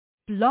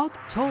Blog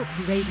Talk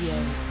Radio.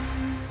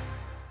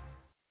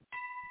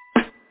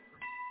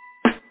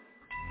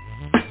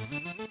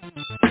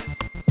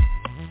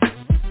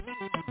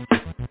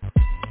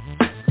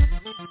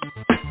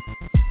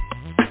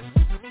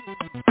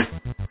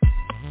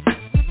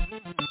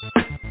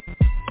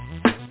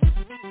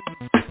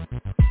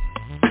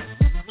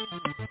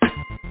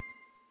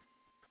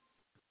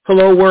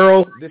 Hello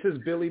world, this is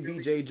Billy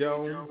B.J.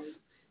 Jones,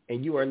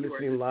 and you are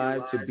listening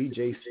live to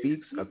B.J.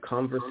 Speaks, a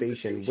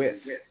conversation with,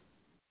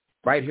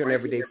 right here on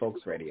Everyday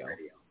Folks Radio.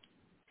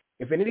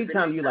 If at any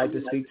time you'd like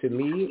to speak to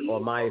me or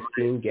my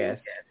esteemed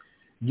guest,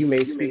 you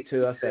may speak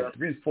to us at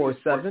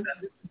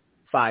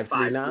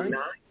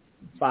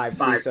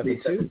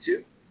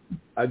 347-539-5372.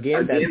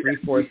 Again, that's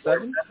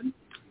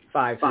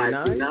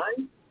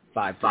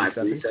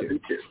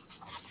 347-539-5372.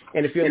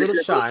 And if you're a little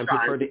shy and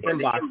prefer to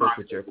inbox us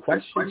with your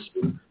questions,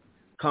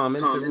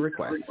 comments, and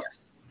requests,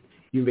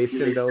 you may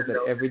send those at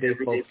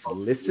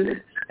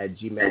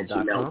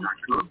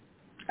everydayfolkslisten@gmail.com.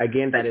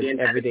 Again, that is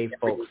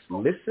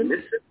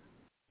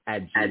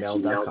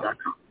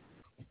everydayfolkslisten@gmail.com.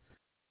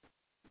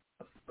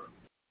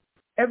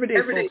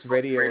 Everyday Folks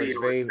Radio is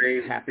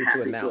very happy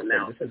to announce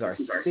that this is our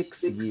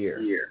 6th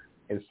year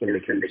in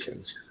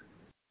syndication,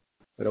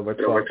 with over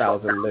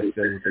 12,000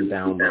 listens and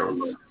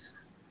downloads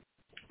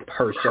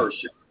per show.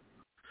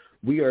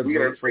 We are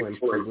grateful and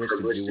privileged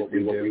to do what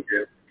we do.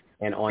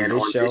 And on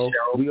this show,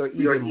 we are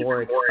even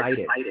more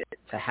excited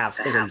to have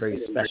someone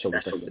very special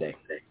with us today.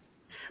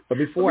 But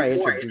before I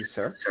introduce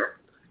her,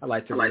 I'd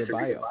like to read her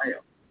bio.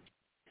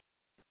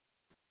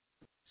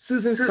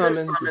 Susan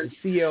Summons is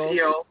the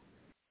CEO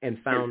and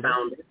founder,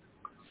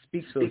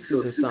 speaks on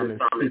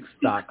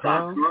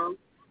SusanSummonsSpeaks.com,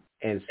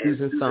 and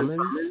Susan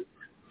Summons,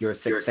 Your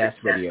Success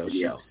Radio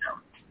Show.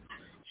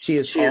 She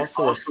is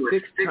also a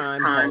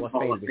 6-time Hall of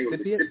Fame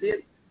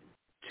recipient,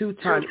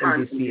 2-time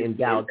NBC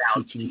Endowed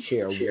Teaching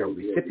Chair Award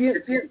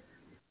recipient,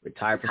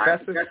 retired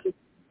professor,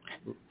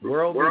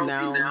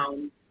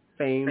 world-renowned,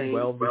 famed,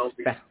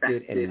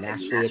 well-respected, and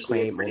nationally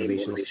acclaimed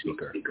motivational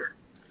speaker,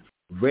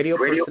 radio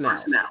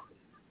personality,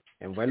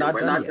 and we're not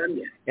done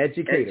yet,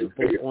 educator,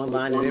 both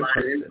online and in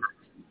person,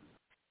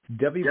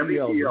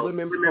 WBO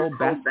Women Pro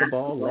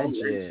Basketball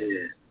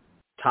legend,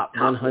 top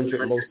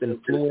 100 most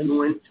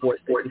influential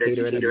sports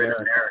educator in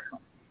America,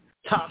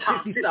 top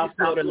 50 South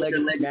Florida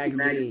Legacy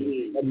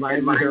Magazine, and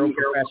Miami Herald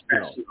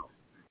Professional,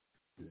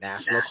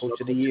 National Coach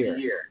of the Year,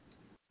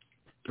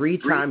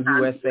 3-time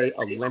USA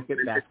Olympic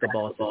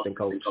basketball assistant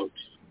coach,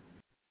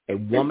 a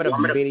woman of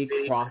many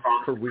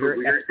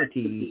cross-career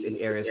expertise in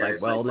areas like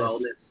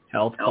wellness,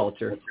 health,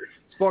 culture,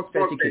 sports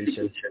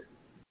education,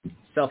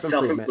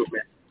 self-improvement,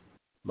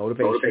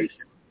 motivation,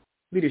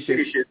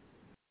 leadership,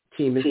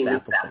 team and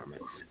staff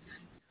performance.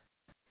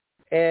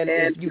 And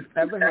if you've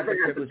ever had the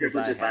privilege as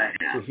I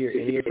have to hear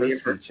any of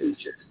her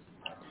speeches,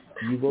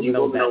 you will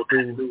know that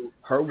through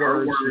her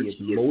words, she is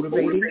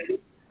motivating,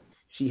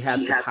 she has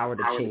the power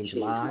to change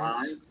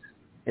lives,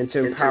 and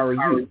to empower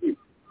you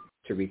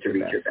to reach your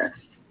best.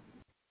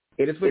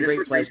 It is with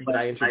great pleasure that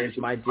I introduce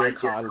my dear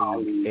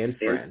colleague and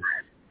friend,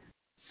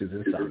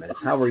 Susan Summons.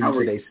 How are you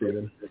today,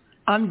 Susan?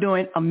 I'm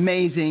doing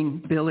amazing,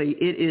 Billy.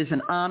 It is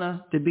an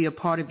honor to be a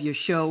part of your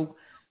show.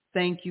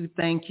 Thank you,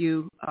 thank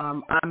you.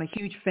 I'm a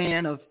huge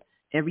fan of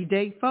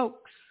Everyday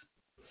Folks.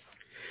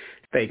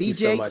 Thank you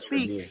BJ so much Speaks. for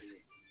being.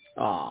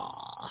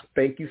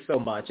 Thank you so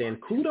much,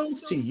 and kudos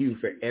to you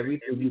for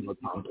everything you've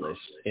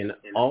accomplished in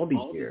all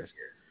these years.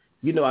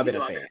 You know I've been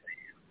a fan,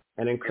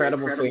 an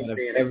incredible fan of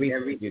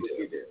everything you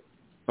do,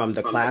 from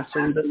the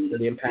classroom to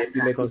the impact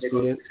you make on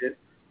students,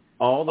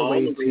 all the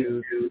way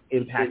to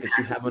impact that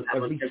you have on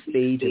every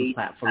stage and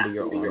platform that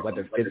you're on,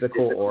 whether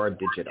physical or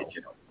digital.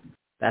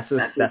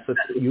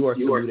 You are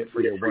saluted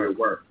for your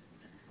work.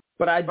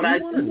 But I do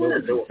want to know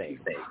what you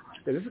think.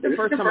 This is the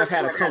first time I've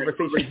had a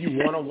conversation with you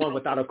one-on-one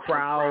without a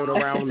crowd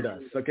around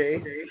us,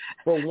 okay?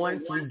 For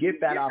once we get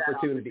that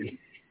opportunity.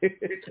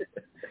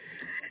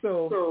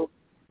 So,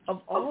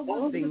 of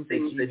all the things that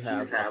you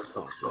have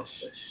accomplished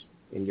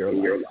in your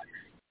life,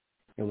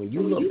 and when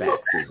you look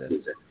back,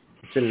 Susan,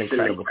 it's an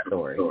incredible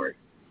story.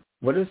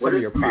 What are some of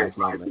your proudest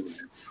moments?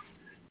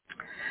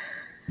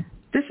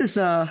 This is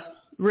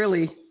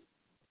really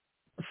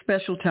a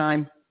special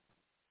time,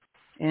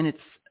 and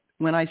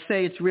when I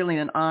say it's really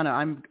an honor,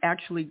 I'm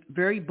actually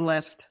very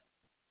blessed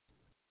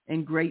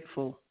and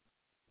grateful,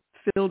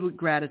 filled with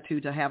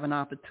gratitude to have an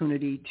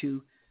opportunity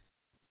to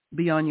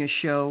be on your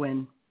show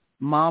and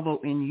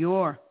marvel in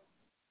your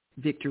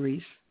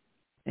victories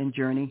and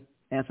journey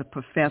as a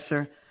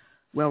professor,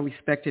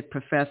 well-respected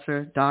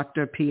professor,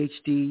 doctor,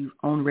 PhD,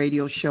 own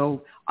radio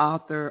show,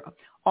 author,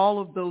 all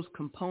of those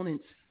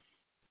components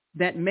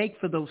that make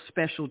for those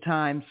special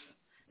times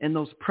and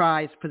those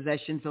prized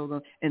possessions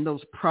and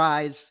those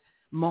prized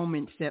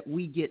moments that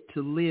we get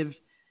to live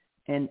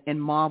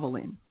and marvel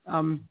in.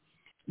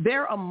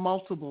 There are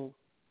multiple,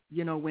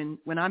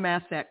 when I'm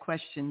asked that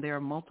question, there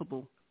are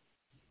multiple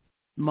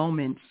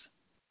moments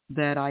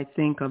that I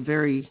think are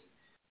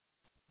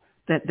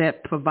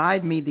that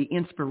provide me the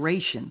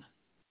inspiration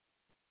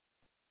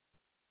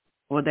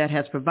or that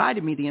has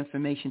provided me the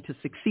information to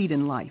succeed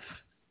in life.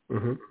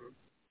 Mm-hmm.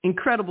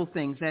 Incredible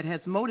things that has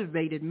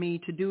motivated me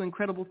to do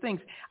incredible things.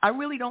 I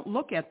really don't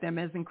look at them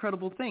as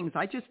incredible things.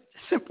 I just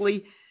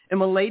simply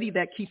am a lady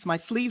that keeps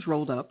my sleeves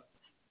rolled up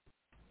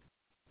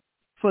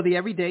for the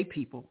everyday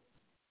people,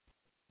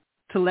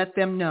 to let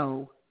them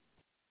know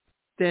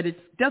that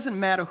it doesn't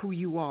matter who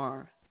you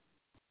are.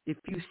 If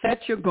you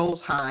set your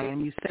goals high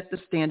and you set the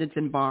standards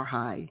and bar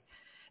high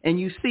and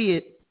you see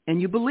it and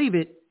you believe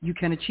it, you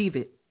can achieve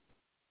it.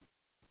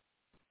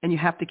 And you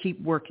have to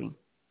keep working.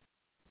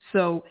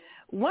 So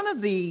one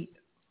of the,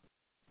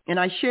 and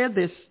I shared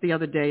this the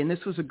other day, and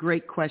this was a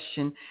great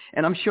question,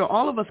 and I'm sure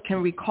all of us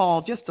can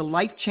recall just a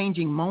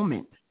life-changing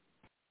moment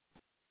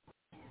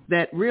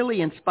that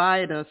really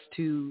inspired us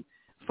to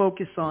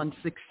focus on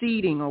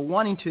succeeding or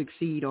wanting to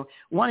exceed or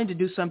wanting to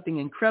do something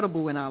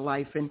incredible in our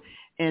life.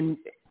 And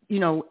you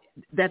know,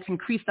 that's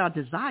increased our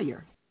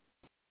desire.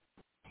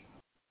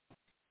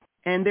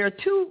 And there are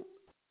two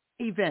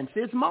events.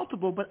 There's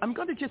multiple, but I'm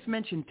going to just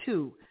mention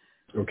two.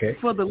 Okay.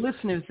 For the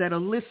listeners that are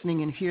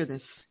listening and hear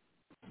this.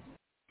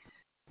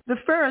 The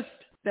first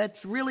that's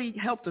really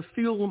helped to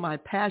fuel my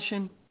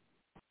passion,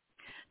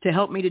 to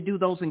help me to do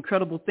those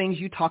incredible things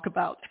you talk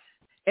about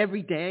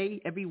every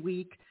day, every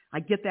week.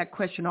 I get that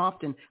question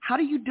often. How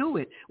do you do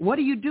it? What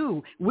do you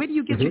do? Where do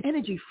you get your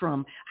energy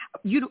from?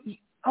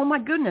 Oh my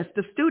goodness,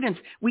 the students,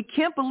 we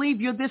can't believe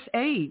you're this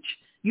age.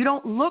 You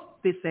don't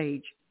look this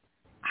age.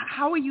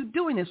 How are you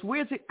doing this?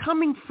 Where's it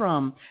coming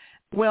from?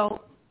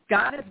 Well,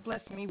 God has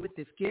blessed me with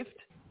this gift.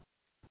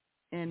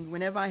 And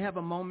whenever I have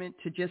a moment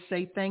to just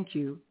say thank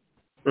you,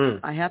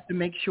 I have to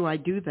make sure I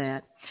do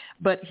that.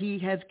 But he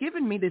has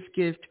given me this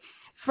gift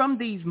from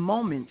these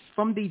moments,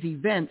 from these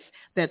events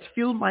that's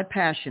fueled my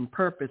passion,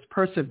 purpose,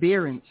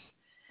 perseverance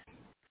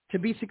to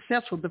be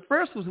successful. The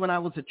first was when I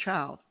was a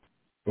child.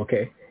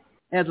 Okay.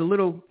 As a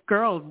little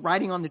girl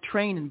riding on the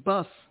train and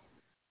bus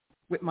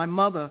with my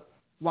mother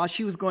while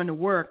she was going to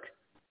work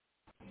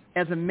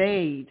as a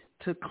maid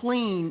to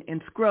clean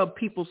and scrub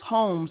people's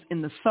homes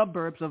in the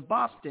suburbs of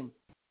Boston.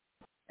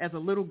 As a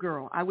little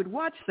girl, I would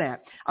watch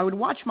that. I would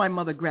watch my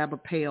mother grab a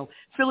pail,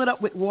 fill it up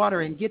with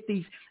water, and get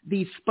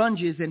these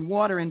sponges and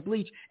water and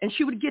bleach. And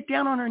she would get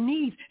down on her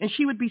knees, and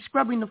she would be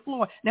scrubbing the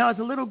floor. Now, as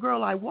a little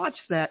girl, I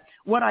watched that.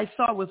 What I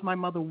saw was my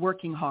mother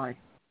working hard.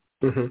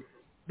 Mm-hmm.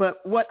 But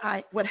what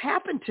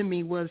happened to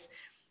me was,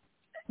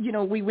 you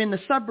know, we were in the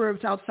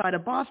suburbs outside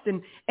of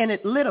Boston, and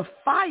it lit a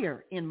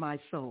fire in my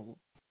soul.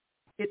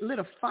 It lit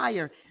a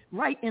fire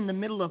right in the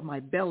middle of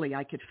my belly.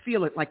 I could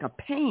feel it like a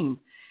pain.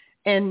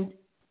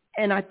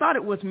 And I thought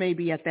it was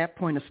maybe at that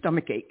point a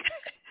stomachache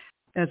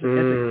as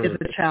a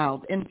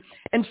child. And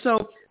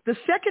so the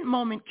second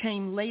moment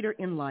came later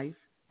in life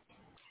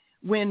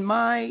when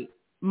my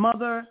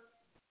mother,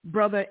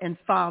 brother, and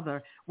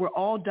father were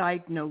all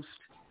diagnosed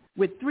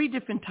with 3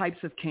 different types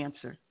of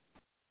cancer.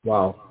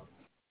 Wow.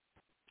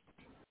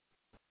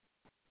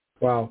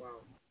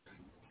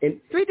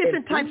 3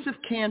 different types of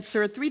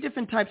cancer, 3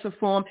 different types of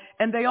form,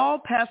 and they all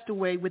passed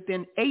away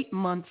within 8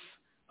 months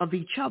of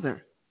each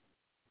other.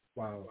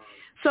 Wow.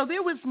 So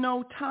there was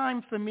no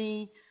time for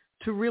me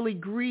to really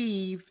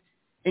grieve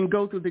and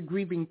go through the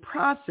grieving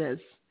process.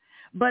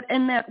 But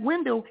in that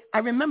window, I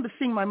remember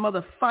seeing my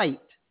mother fight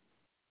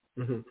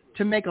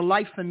to make a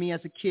life for me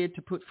as a kid,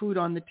 to put food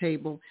on the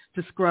table,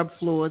 to scrub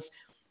floors.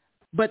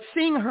 But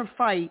seeing her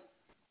fight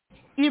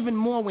even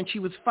more when she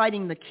was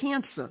fighting the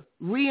cancer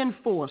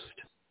reinforced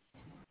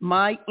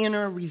my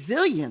inner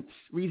resilience.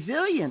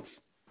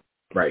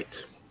 Right.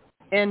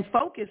 And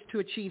focus to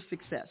achieve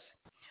success.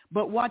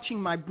 But watching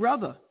my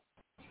brother,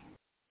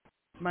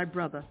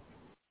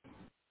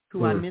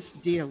 who I miss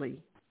dearly.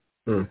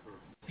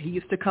 He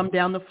used to come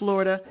down to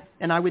Florida,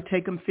 and I would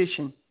take him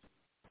fishing.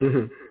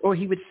 Or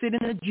he would sit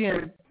in the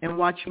gym and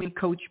watch me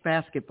coach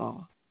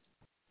basketball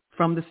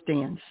from the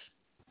stands.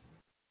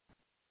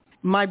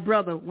 My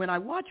brother, when I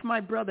watched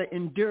my brother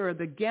endure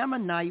the gamma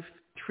knife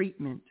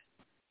treatment,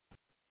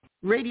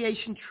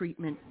 radiation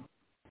treatment,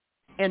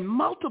 and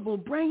multiple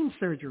brain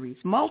surgeries,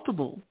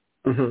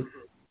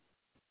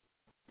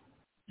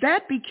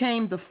 that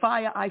became the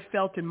fire I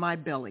felt in my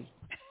belly.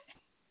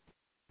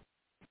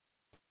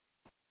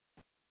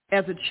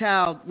 As a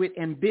child with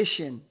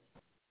ambition,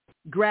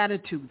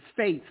 gratitude,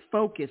 faith,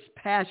 focus,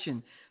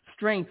 passion,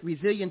 strength,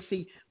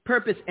 resiliency,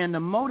 purpose, and the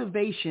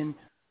motivation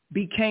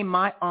became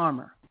my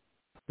armor.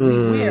 We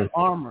wear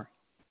armor.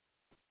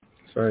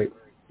 That's right.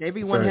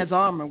 Everyone has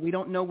armor. We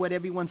don't know what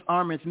everyone's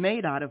armor is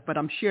made out of, but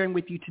I'm sharing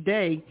with you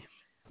today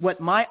what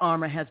my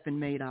armor has been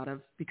made out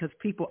of, because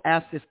people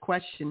ask this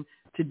question.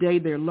 Today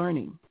they're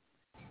learning.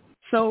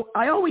 So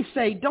I always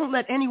say, don't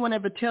let anyone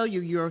ever tell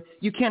you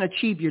you can't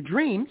achieve your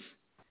dreams.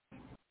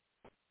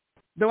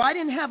 Though I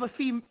didn't have a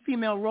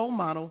female role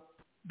model,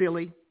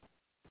 Billy,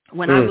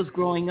 when I was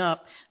growing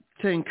up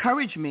to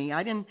encourage me,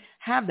 I didn't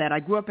have that. I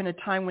grew up in a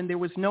time when there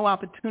was no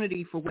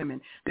opportunity for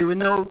women. There was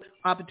no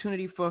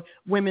opportunity for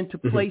women to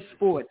play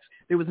sports.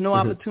 There was no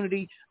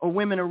opportunity or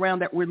women around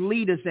that were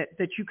leaders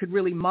that you could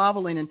really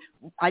marvel in. And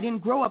I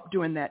didn't grow up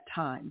during that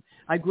time.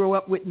 I grew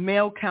up with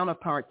male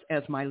counterparts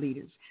as my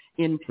leaders.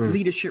 in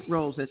leadership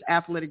roles as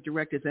athletic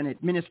directors and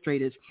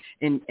administrators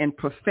and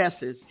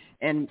professors,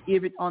 and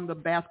even on the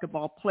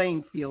basketball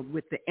playing field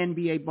with the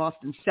NBA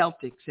Boston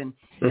Celtics. And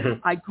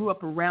I grew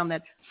up around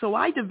that. So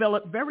I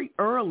developed very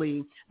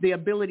early the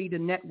ability to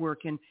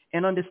network and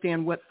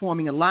understand what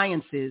forming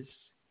alliance is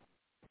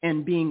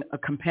and being a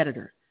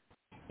competitor.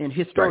 And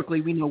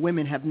historically, we know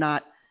women have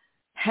not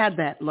had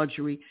that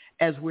luxury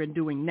as we're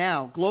doing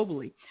now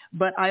globally.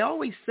 But I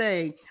always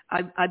say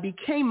I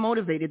became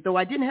motivated, though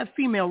I didn't have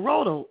female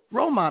role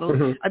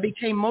models, I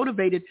became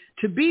motivated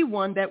to be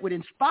one that would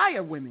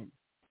inspire women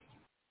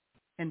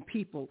and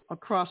people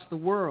across the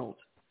world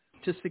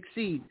to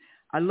succeed.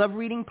 I love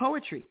reading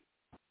poetry.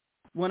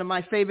 One of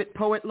my favorite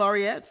poet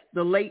laureates,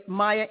 the late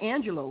Maya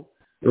Angelou,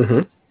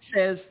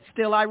 says,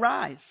 "Still I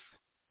rise."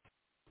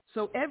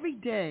 So every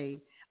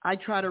day I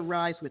try to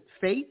rise with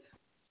faith,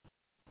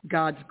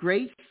 God's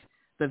grace,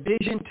 the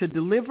vision to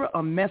deliver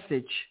a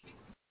message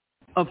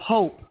of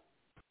hope,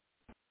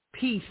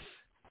 peace,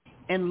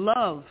 and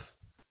love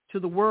to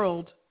the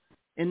world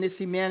and this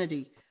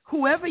humanity.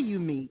 Whoever you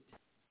meet,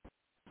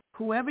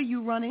 whoever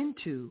you run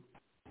into,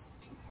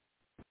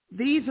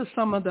 these are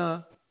some of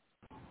the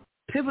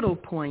pivotal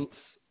points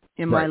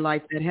in my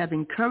life that have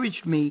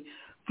encouraged me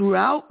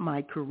throughout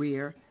my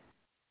career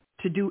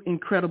to do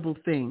incredible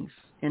things.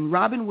 And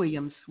Robin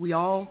Williams, we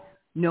all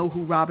know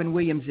who Robin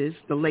Williams is,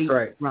 the late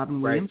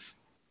Robin Williams.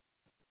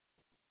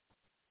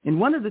 And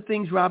one of the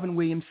things Robin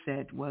Williams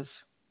said was,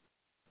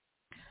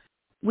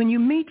 when you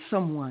meet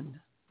someone,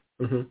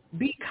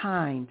 be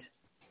kind,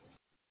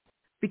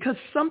 because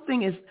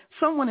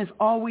someone is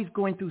always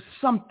going through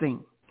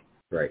something.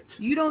 Right.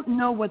 You don't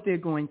know what they're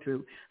going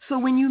through. So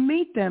when you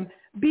meet them,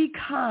 be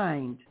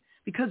kind,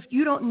 because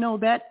you don't know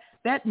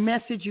that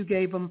message you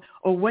gave them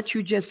or what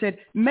you just said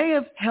may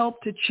have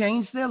helped to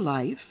change their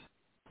life,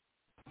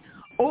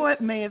 or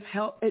it may have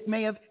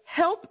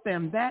helped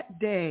them that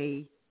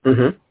day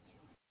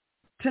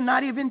to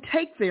not even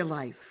take their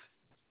life.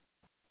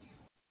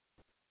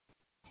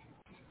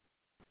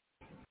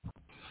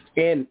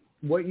 And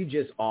what you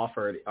just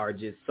offered are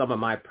just some of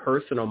my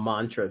personal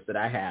mantras that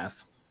I have.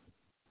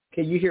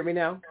 Can you hear me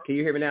now?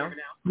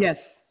 Yes.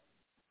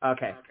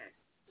 Okay.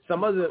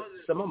 Some of the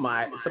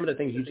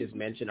things you just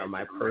mentioned are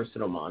my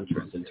personal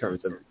mantras in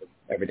terms of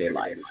everyday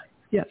life.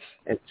 Yes.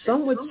 And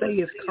some would say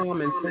it's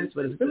common sense,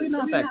 but it's really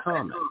not that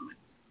common.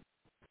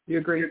 You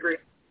agree?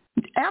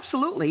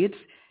 Absolutely.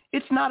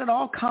 It's not at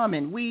all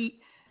common. We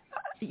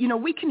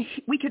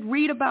could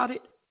read about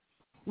it.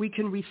 We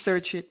can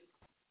research it.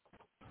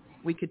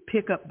 We could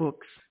pick up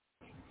books.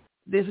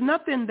 There's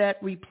nothing that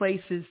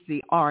replaces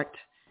the art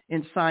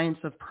and science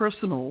of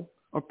personal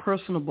or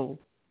personable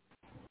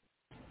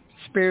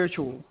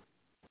spiritual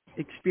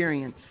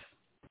experience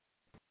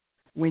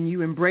when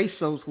you embrace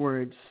those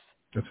words.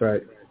 That's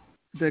right.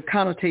 The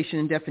connotation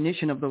and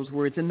definition of those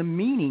words and the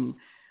meaning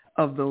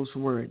of those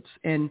words.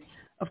 And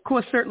of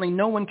course, certainly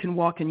no one can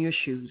walk in your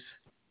shoes,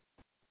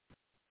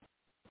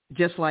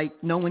 just like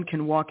no one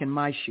can walk in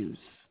my shoes.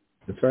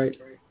 That's right.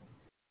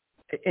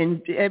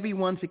 And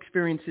everyone's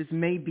experiences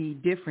may be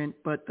different,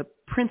 but the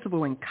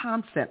principle and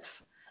concepts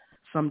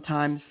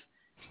sometimes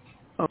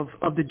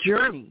of the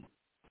journey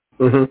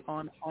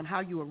on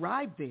how you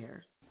arrive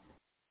there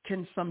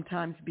can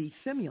sometimes be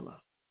similar.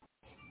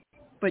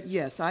 But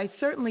yes, I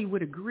certainly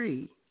would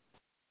agree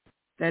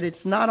that it's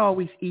not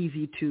always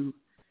easy to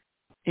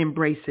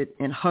embrace it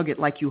and hug it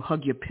like you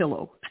hug your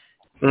pillow.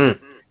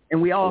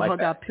 And we all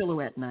hug our pillow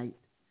at night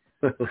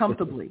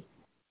comfortably.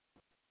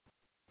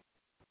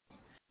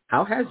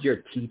 How has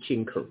your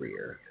teaching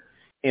career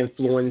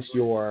influenced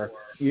your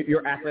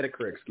athletic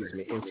career,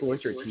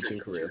 influenced your teaching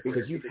career?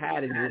 Because you've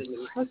had an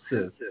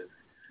impressive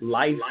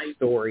life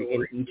story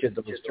in each of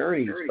those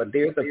journeys, but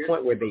there's a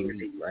point where they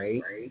meet,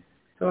 right?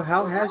 So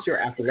how has your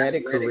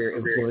athletic career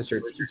influenced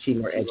your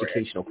teaching or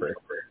educational career?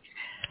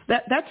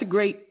 That's a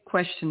great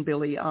question,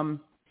 Billy.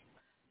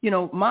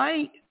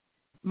 My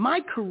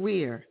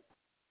career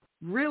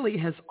really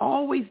has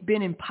always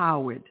been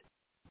empowered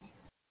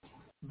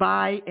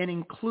by and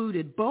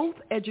included both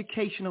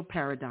educational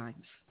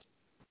paradigms.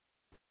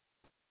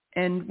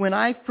 And when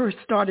I first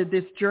started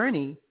this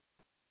journey,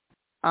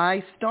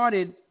 I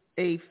started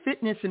a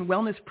fitness and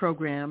wellness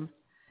program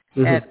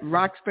at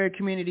Roxbury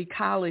Community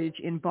College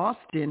in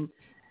Boston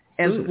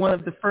as one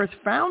of the first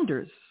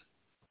founders.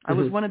 I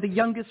was one of the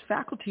youngest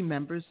faculty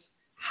members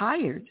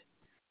hired.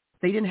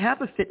 They didn't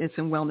have a fitness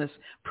and wellness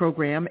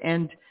program,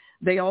 and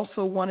they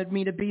also wanted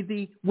me to be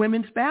the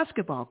women's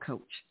basketball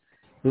coach.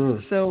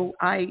 So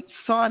I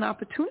saw an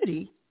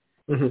opportunity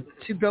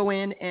to go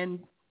in and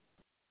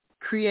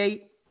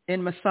create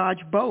and massage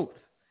both.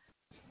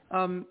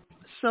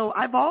 So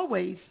I've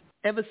always,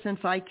 ever since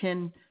I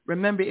can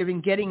remember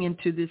even getting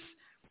into this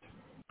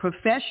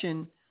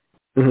profession,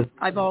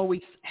 I've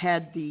always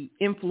had the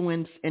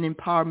influence and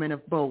empowerment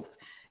of both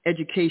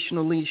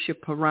educational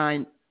leadership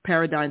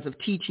paradigms of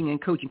teaching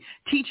and coaching.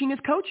 Teaching is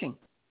coaching.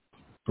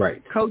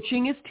 Right.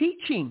 Coaching is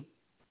teaching.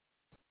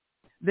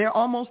 They're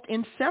almost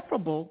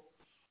inseparable.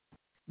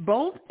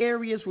 Both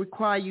areas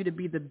require you to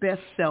be the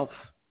best self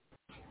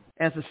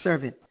as a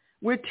servant.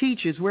 We're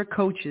teachers. We're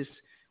coaches.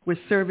 We're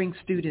serving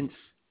students.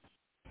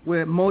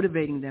 We're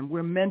motivating them.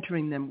 We're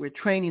mentoring them. We're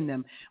training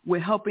them. We're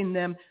helping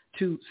them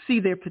to see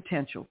their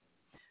potential.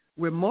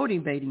 We're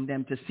motivating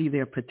them to see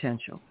their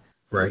potential.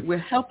 Right. We're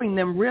helping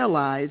them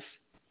realize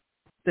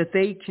that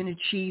they can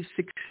achieve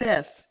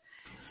success,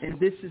 and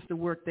this is the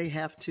work they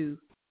have to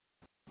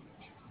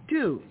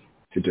do.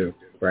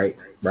 Right.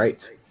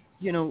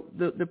 You know,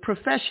 the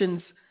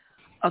professions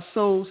are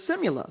so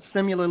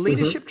similar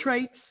leadership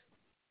traits,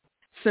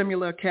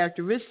 similar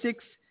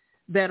characteristics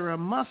that are a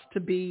must to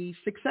be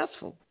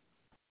successful.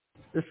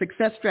 The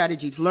success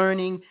strategies,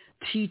 learning,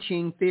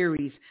 teaching,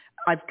 theories,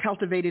 I've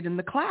cultivated in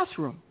the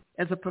classroom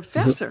as a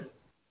professor.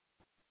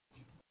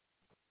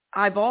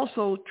 I've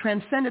also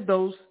transcended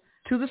those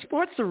to the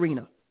sports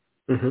arena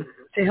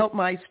to help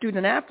my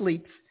student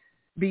athletes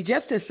be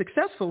just as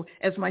successful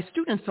as my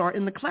students are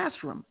in the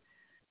classroom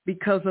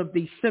because of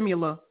the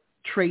similar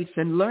traits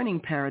and learning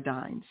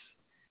paradigms.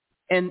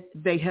 And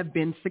they have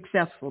been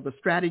successful. The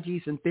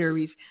strategies and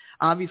theories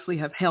obviously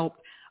have helped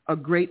a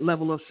great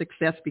level of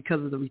success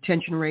because of the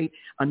retention rate,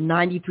 a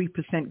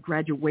 93%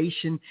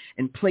 graduation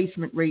and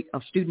placement rate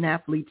of student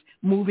athletes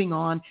moving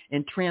on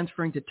and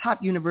transferring to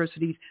top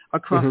universities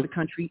across the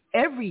country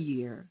every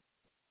year.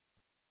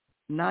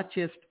 Not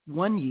just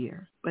 1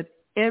 year, but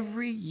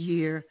every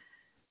year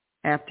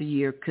after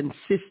year,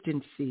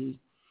 consistency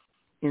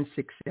in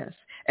success.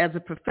 As a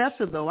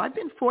professor, though, I've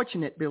been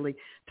fortunate, Billy,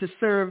 to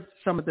serve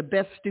some of the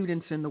best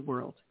students in the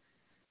world.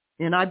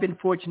 And I've been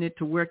fortunate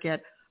to work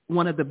at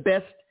one of the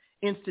best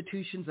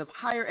institutions of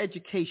higher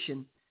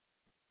education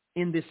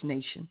in this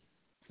nation.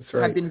 That's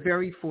right. I've been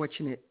very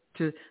fortunate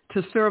to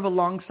serve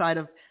alongside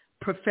of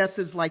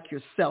professors like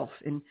yourself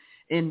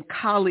and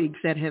colleagues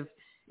that have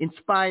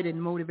inspired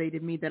and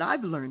motivated me that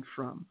I've learned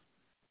from.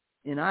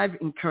 And I've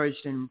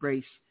encouraged and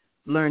embraced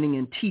learning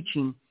and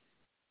teaching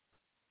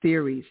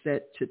theories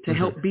that to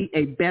help be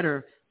a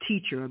better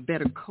teacher, a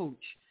better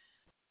coach,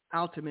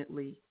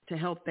 ultimately to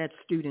help that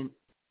student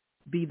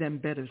be them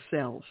better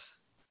selves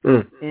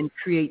and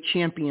create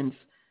champions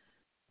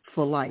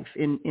for life.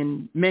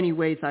 In many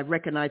ways, I've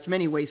recognized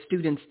many ways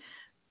students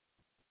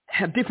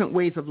have different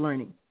ways of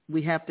learning.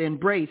 We have to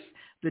embrace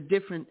the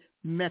different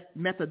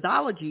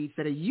methodologies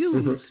that are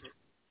used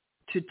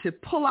to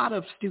pull out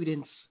of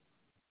students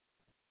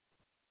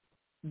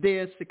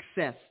their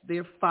success,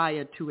 their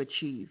fire to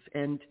achieve.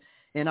 And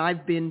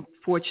I've been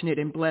fortunate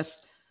and blessed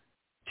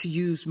to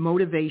use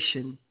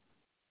motivation,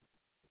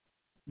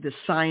 the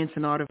science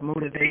and art of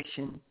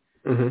motivation,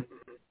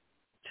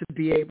 to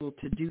be able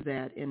to do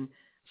that. And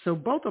so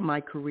both of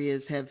my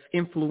careers have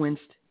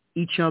influenced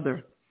each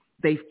other.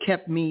 They've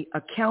kept me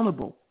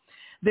accountable.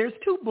 There's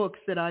two books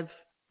that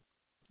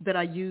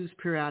I use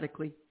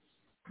periodically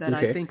that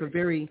I think are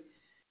very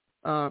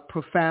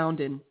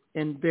profound and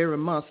they're a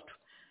must.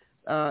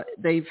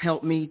 They've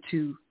helped me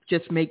to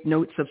just make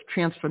notes of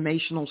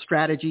transformational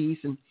strategies,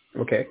 and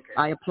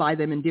I apply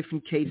them in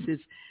different cases.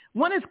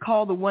 One is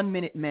called The 1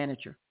 Minute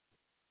Manager,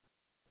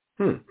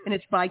 and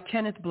it's by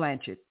Kenneth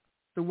Blanchard.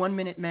 The 1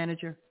 Minute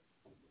Manager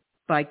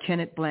by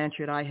Kenneth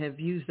Blanchard. I have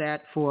used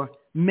that for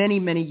many,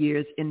 many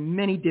years in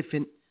many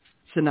different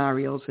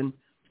scenarios, and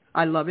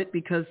I love it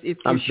because if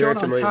you're short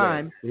on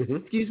time,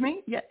 excuse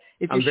me,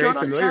 if you're short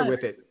on time, I'm very familiar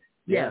with it.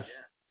 Yes.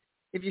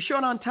 If you're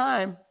short on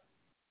time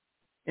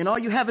and all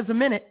you have is a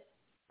minute,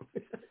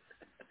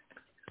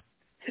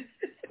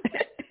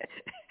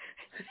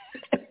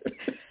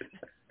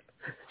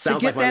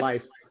 sounds like my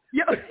life.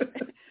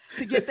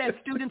 To get that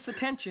student's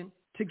attention,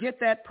 to get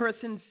that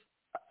person's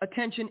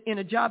attention in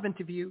a job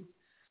interview,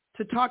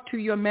 to talk to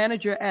your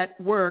manager at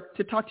work,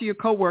 to talk to your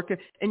coworker,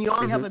 and you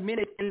only have a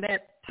minute in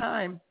that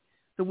time.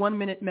 The 1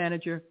 Minute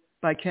Manager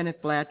by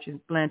Kenneth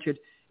Blanchard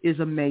is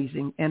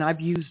amazing, and I've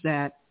used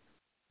that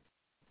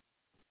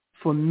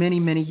for many,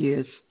 many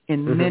years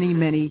in many,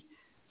 many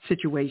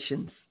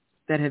situations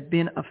that have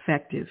been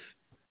effective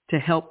to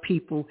help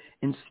people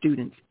and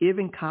students,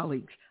 even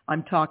colleagues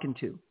I'm talking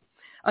to.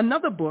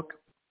 Another book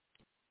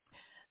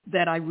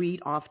that I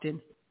read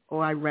often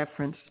or I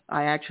reference,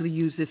 I actually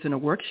use this in a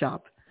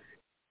workshop,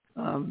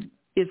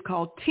 is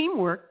called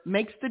Teamwork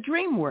Makes the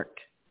Dream Work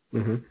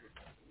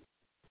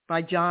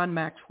by John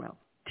Maxwell.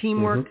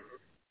 Teamwork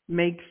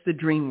makes the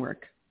dream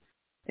work.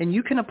 And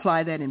you can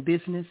apply that in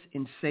business,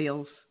 in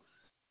sales,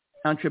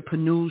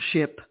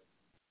 entrepreneurship,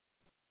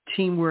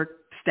 teamwork,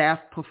 staff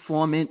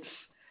performance,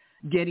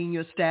 getting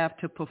your staff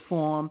to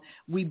perform.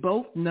 We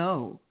both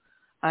know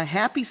a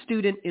happy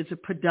student is a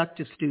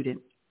productive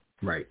student.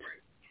 Right.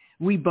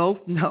 We both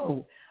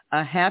know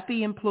a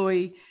happy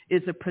employee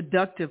is a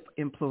productive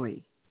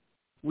employee.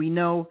 We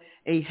know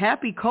a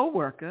happy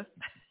coworker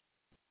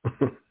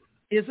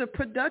is a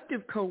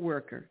productive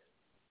coworker.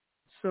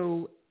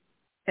 So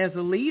as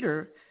a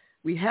leader,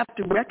 we have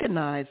to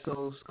recognize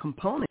those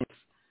components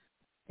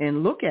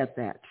and look at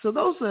that. So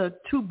those are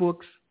two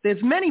books.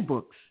 There's many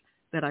books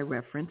that I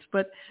reference,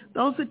 but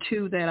those are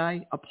two that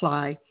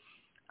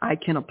I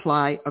can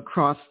apply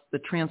across the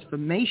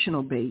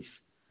transformational base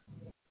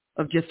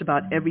of just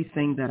about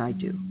everything that I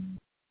do.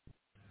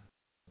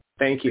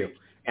 Thank you.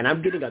 And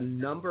I'm getting a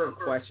number of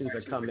questions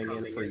that are coming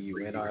in for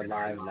you in our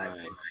live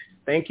line.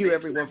 Thank you,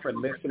 everyone, for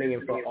listening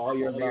and for all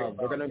your love.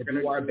 We're going to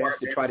do our best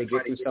to try to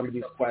get through some of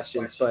these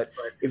questions. But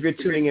if you're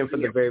tuning in for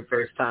the very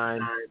first time,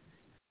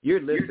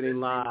 you're listening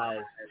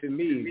live to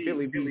me,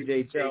 Billy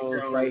B.J.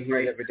 Jones, right here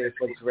at Everyday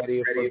Folks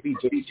Radio for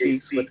BJ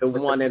Speaks with the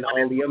one and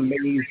only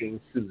amazing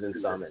Susan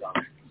Summons.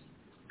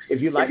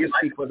 If you'd like to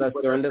speak with us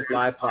during this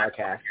live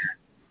podcast,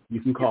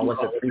 you can call us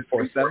at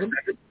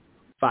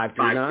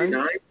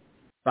 347-539-5372.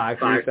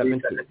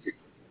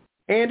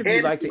 And if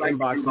you'd like to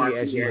inbox me,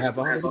 as you have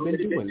already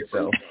been doing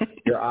so,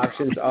 your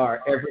options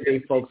are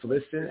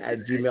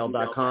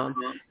everydayfolkslisten@gmail.com.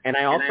 And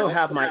I also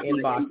have my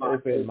inbox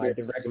open, my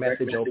direct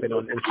message open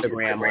on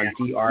Instagram on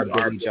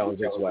Dr. Billy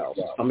Jones as well.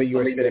 So some of you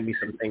are sending me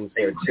some things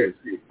there too.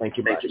 Thank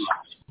you much.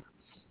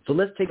 So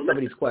let's take some of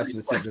these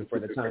questions, Susan, for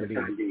the time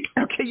being.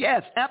 Okay,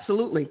 yes,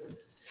 absolutely.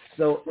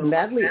 So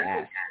Natalie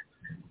asked,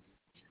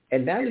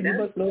 and Natalie, you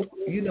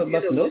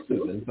must know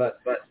Susan, but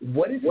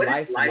what is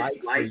life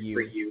like for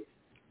you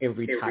in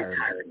retirement?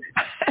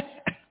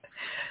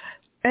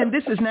 And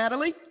this is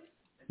Natalie?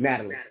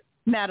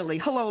 Natalie.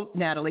 Hello,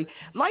 Natalie.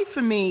 Life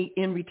for me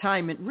in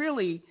retirement,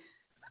 really,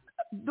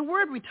 the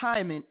word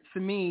retirement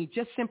for me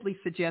just simply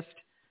suggests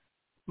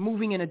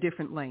moving in a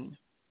different lane.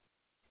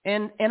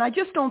 And I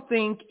just don't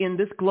think in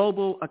this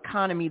global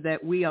economy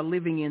that we are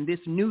living in,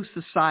 this new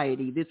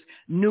society, this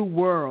new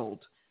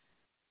world,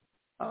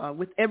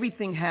 with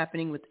everything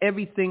happening, with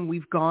everything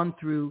we've gone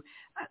through,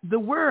 the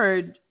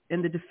word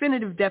and the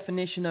definitive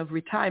definition of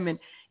retirement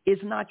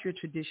is not your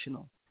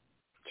traditional.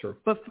 Sure.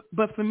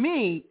 But for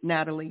me,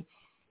 Natalie,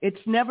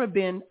 it's never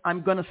been,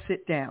 I'm going to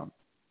sit down.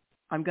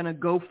 I'm going to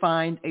go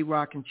find a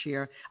rocking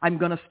chair. I'm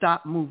going to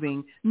stop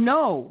moving.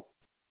 No.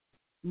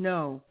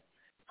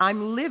 I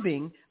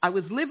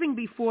was living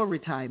before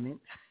retirement.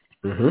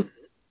 Mm-hmm.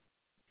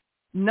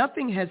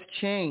 Nothing has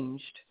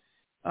changed.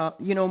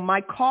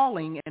 My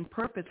calling and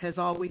purpose has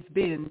always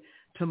been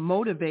to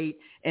motivate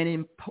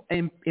and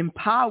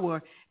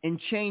empower and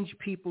change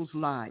people's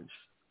lives.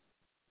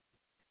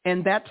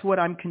 And that's what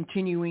I'm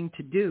continuing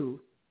to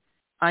do.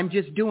 I'm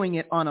just doing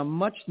it on a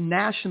much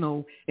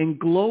national and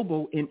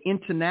global and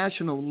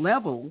international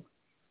level.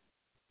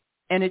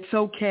 And it's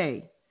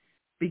okay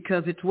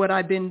because it's what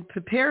I've been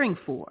preparing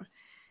for.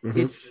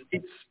 Mm-hmm.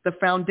 It's the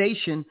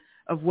foundation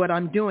of what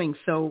I'm doing.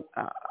 So,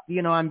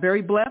 I'm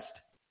very blessed,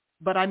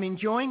 but I'm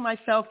enjoying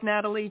myself,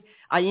 Natalie.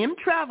 I am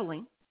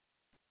traveling.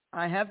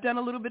 I have done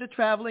a little bit of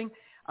traveling.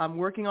 I'm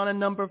working on a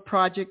number of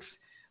projects,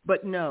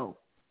 but no,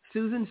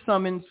 Susan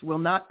Summons will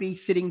not be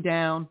sitting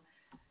down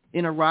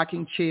in a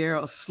rocking chair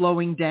or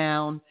slowing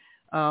down.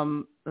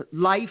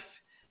 Life,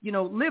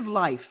 live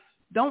life.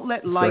 Don't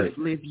let life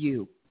live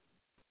you.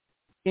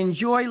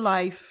 Enjoy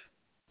life.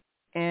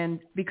 And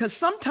because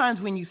sometimes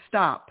when you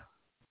stop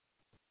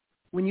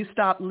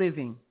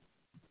living,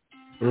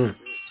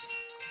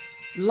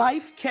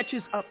 life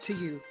catches up to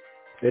you.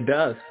 It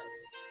does.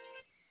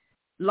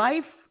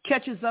 Life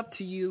catches up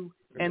to you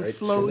and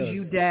slows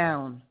you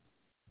down.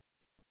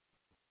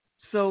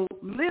 So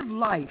live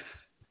life.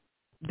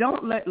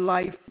 Don't let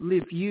life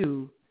live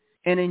you,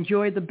 and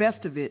enjoy the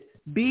best of it.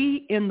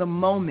 Be in the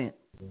moment.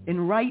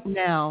 And right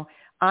now,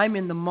 I'm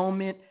in the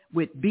moment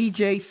with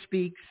BJ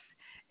Speaks,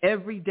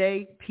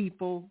 everyday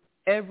people,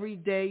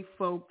 everyday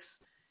folks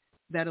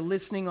that are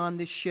listening on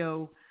this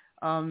show.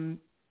 And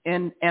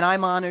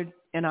I'm honored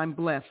and I'm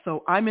blessed.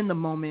 So I'm in the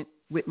moment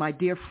with my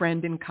dear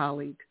friend and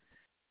colleague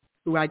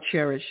who I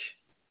cherish.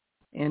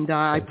 And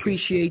I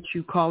appreciate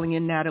you calling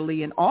in,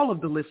 Natalie, and all of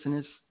the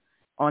listeners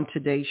on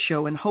today's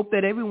show, and hope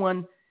that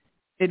everyone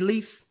at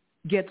least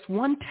gets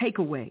one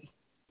takeaway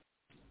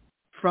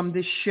from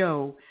this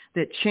show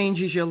that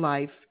changes your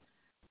life,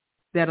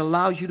 that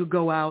allows you to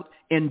go out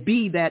and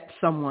be that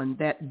someone,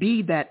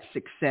 be that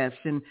success.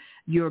 And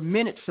you're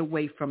minutes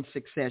away from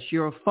success.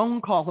 You're a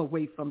phone call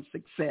away from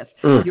success.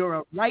 You're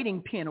a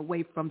writing pen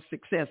away from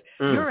success.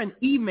 You're an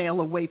email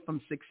away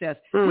from success.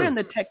 We're in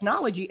the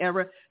technology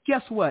era.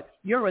 Guess what?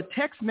 You're a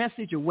text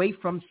message away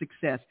from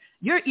success.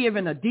 You're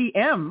even a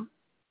DM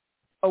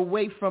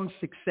away from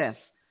success.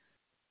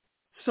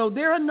 So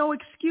there are no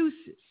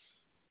excuses.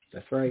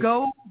 That's right.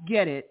 Go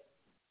get it.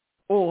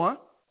 Or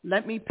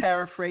let me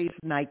paraphrase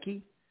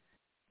Nike,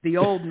 the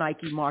old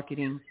Nike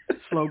marketing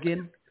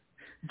slogan.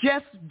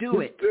 Just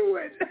do it. Do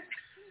it.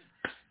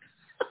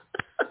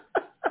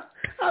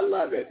 I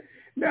love it.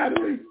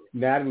 Natalie,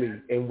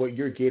 and what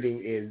you're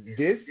getting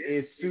this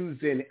is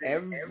Susan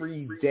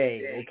every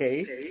day,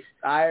 okay?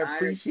 I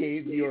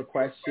appreciate your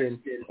question.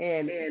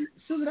 And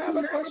Susan, I have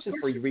a question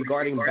for you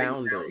regarding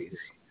boundaries.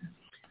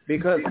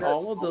 Because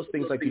all of those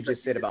things, like you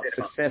just said about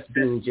success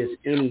being just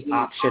any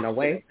option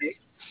away,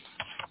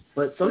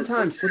 but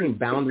sometimes setting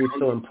boundaries is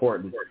so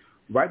important.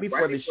 Right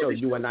before the show,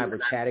 you and I were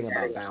chatting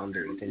about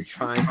boundaries and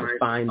trying to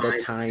find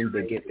the time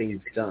to get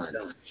things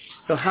done.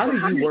 So how do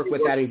you work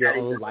with that in your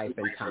own life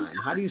and time?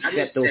 How do you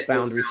set those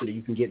boundaries so that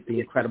you can get the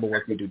incredible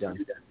work you do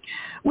done?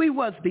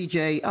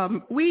 BJ.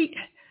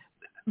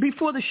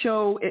 Before the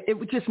show,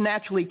 it just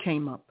naturally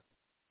came up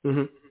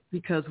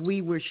because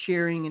we were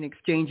sharing and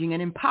exchanging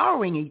and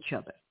empowering each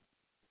other.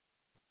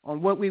 on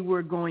what we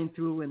were going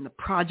through and the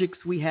projects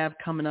we have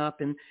coming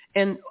up,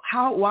 and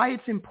why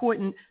it's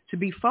important to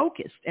be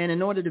focused. And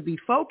in order to be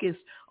focused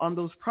on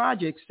those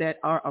projects that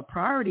are a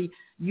priority,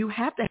 you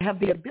have to have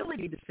the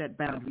ability to set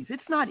boundaries.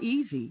 It's not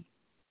easy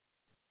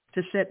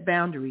to set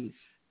boundaries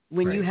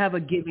when you have a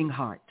giving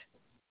heart.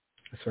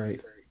 That's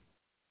right.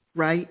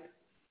 Right?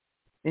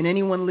 And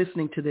anyone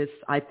listening to this,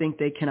 I think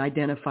they can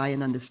identify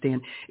and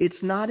understand. It's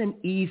not an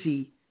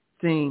easy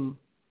thing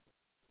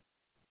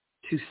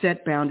to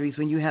set boundaries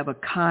when you have a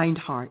kind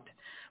heart,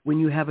 when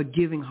you have a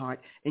giving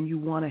heart, and you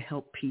want to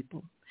help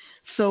people.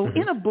 So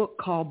in a book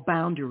called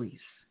Boundaries,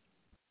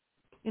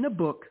 in a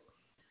book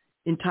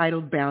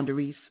entitled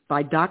Boundaries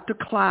by Dr.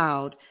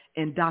 Cloud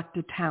and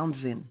Dr.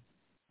 Townsend,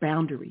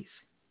 Boundaries,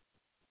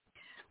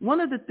 one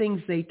of the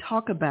things they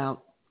talk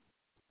about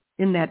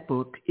in that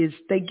book is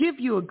they give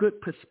you a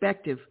good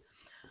perspective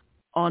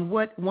on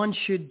what one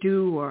should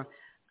do or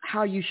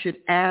how you should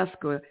ask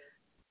or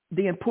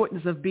the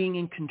importance of being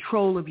in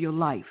control of your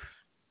life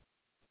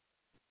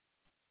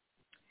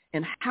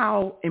and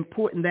how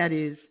important that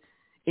is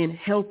in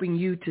helping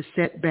you to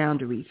set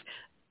boundaries.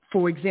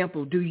 For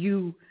example, do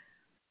you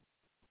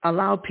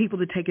allow people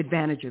to take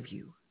advantage of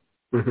you?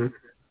 Mm-hmm.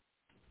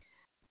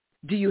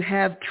 Do you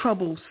have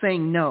trouble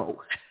saying no?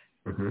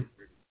 Mm-hmm.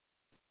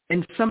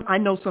 And I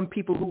know some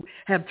people who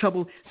have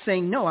trouble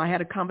saying no. I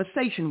had a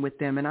conversation with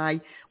them and I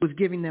was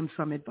giving them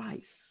some advice.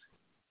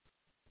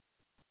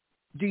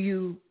 Do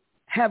you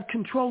have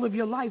control of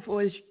your life,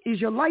 or is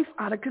your life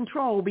out of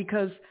control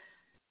because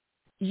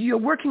you're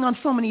working on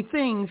so many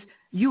things?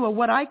 You are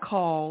what I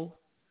call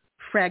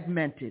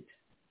fragmented.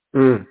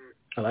 I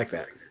like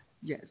that.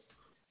 Yes.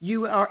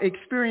 You are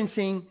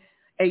experiencing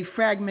a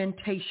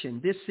fragmentation.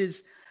 This is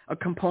a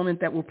component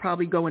that will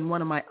probably go in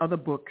one of my other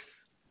books.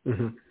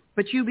 Mm-hmm.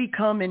 But you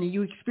become and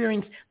you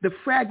experience the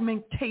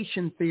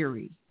fragmentation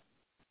theory,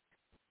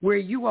 where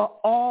you are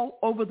all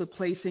over the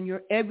place and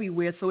you're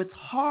everywhere. So it's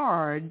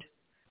hard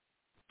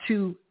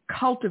to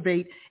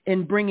cultivate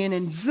and bring in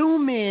and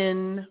zoom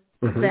in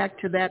back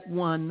to that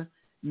one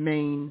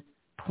main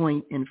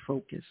point and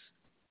focus.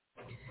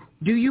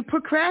 Do you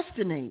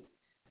procrastinate?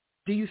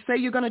 Do you say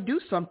you're going to do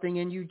something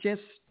and you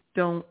just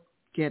don't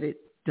get it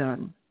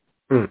done?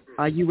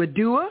 Are you a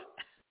doer?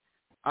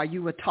 Are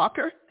you a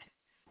talker?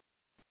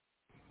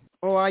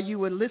 Or are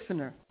you a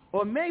listener?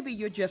 Or maybe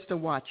you're just a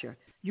watcher.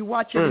 You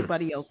watch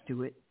everybody else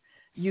do it.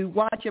 You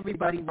watch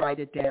everybody write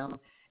it down,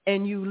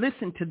 and you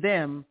listen to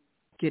them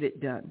get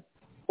it done.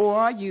 Or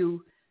are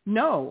you,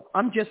 no,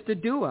 I'm just a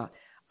doer.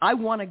 I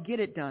want to get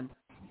it done.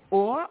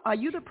 Or are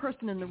you the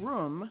person in the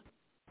room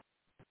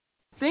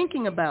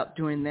thinking about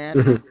doing that?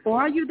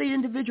 Or are you the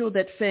individual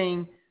that's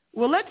saying,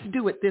 well, let's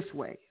do it this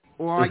way?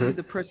 Or are you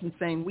the person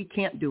saying, we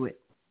can't do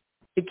it?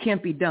 It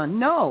can't be done.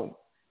 No.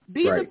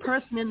 Be the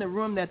person in the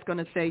room that's going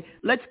to say,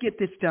 let's get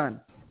this done.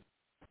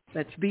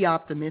 Let's be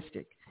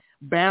optimistic.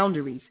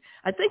 Boundaries.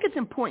 I think it's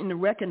important to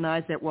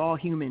recognize that we're all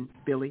human,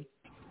 Billy.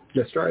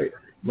 That's right.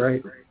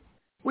 Right.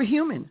 We're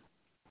human.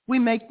 We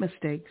make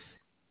mistakes.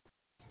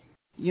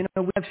 You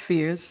know, we have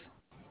fears.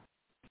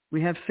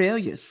 We have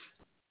failures.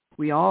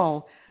 We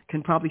all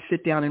can probably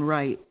sit down and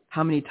write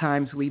how many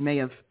times we may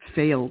have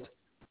failed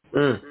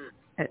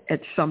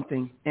at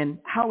something and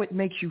how it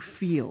makes you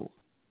feel.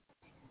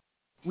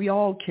 We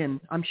all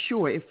can, I'm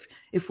sure, if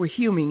we're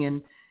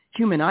human,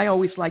 I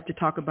always like to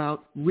talk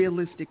about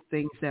realistic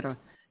things that are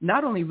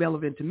not only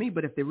relevant to me,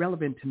 but if they're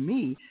relevant to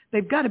me,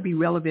 they've got to be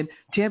relevant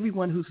to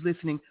everyone who's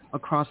listening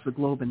across the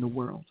globe and the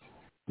world.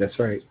 That's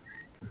right.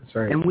 That's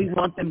right. And we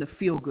want them to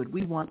feel good.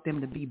 We want them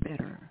to be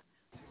better.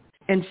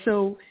 And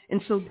so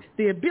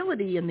the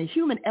ability and the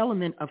human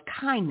element of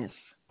kindness,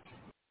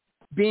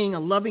 being a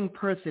loving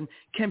person,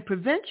 can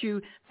prevent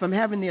you from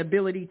having the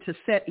ability to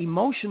set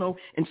emotional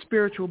and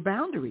spiritual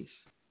boundaries.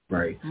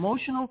 Right.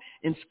 Emotional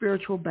and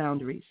spiritual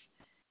boundaries.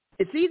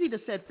 It's easy to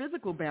set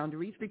physical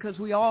boundaries because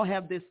we all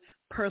have this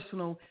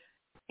personal,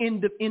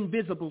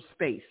 invisible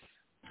space.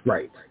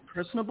 Right.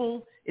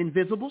 Personable,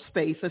 invisible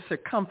space, a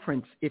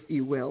circumference, if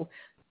you will,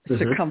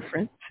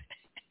 circumference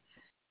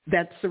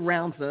that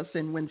surrounds us.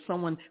 And when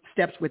someone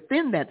steps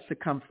within that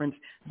circumference,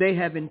 they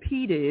have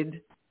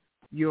impeded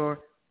your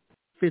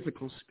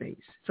physical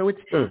space. So it's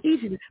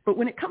easy. But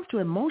when it comes to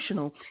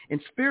emotional and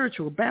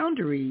spiritual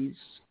boundaries,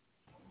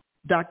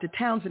 Dr.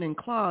 Townsend and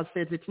Claus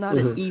says it's not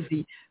an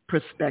easy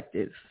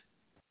perspective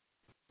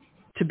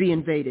to be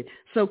invaded.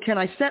 So can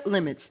I set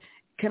limits?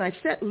 Can I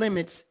set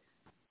limits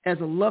as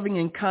a loving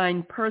and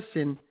kind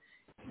person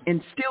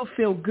and still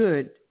feel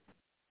good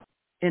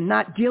and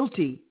not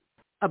guilty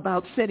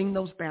about setting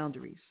those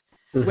boundaries?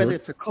 Whether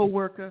it's a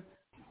coworker,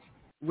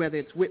 whether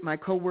it's with my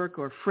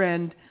coworker or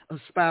friend, a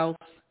spouse,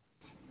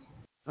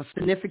 a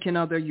significant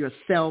other,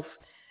 yourself.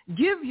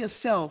 Give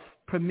yourself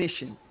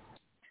permission.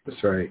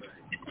 That's right.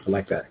 I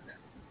like that.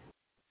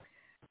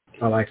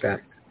 I like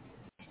that.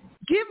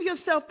 Give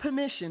yourself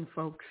permission,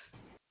 folks.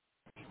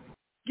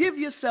 Give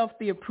yourself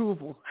the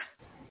approval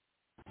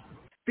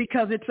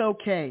because it's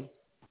okay.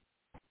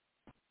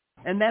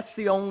 And that's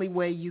the only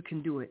way you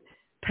can do it.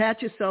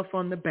 Pat yourself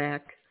on the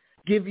back.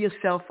 Give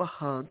yourself a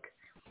hug.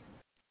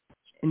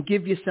 and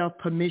give yourself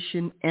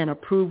permission and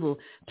approval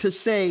to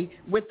say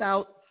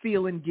without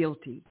feeling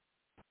guilty,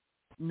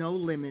 no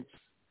limits,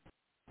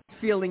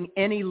 feeling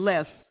any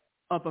less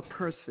of a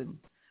person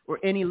or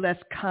any less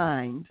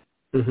kind,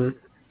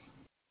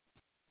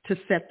 to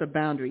set the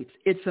boundaries.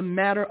 It's a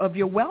matter of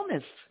your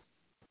wellness.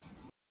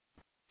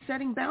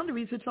 Setting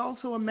boundaries, it's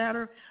also a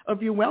matter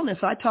of your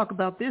wellness. I talk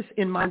about this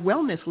in my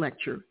wellness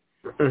lecture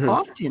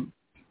often.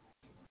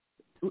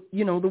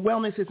 You know, the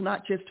wellness is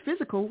not just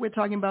physical. We're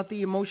talking about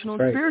the emotional,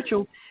 and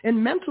spiritual,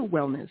 and mental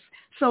wellness.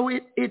 So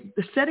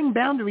the setting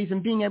boundaries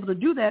and being able to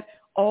do that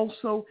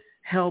also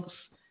helps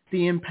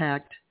the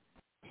impact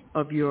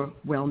of your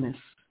wellness.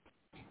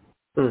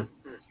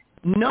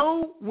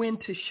 Know when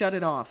to shut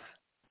it off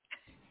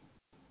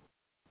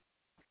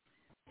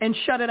and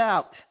shut it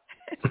out.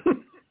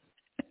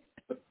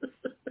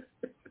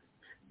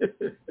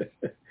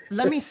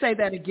 Let me say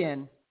that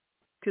again,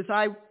 because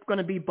I'm going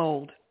to be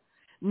bold.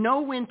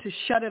 Know when to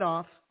shut it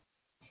off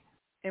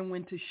and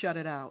when to shut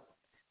it out.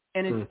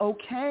 And it's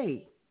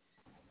okay,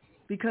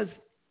 because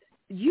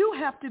you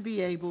have to be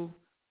able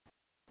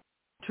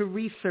to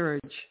resurge,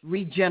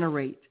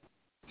 regenerate.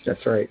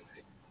 That's right.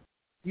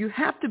 You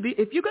have to be,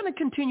 if you're going to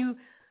continue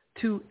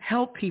to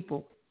help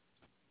people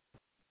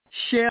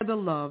share the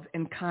love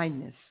and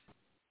kindness,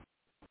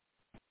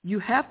 you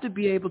have to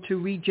be able to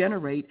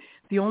regenerate.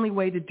 The only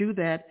way to do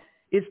that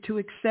is to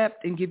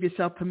accept and give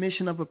yourself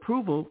permission of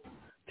approval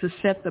to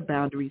set the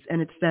boundaries,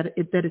 and it's that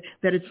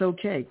it's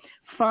okay.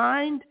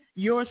 Find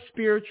your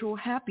spiritual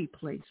happy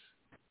place.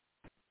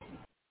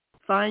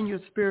 Find your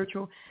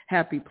spiritual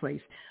happy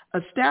place.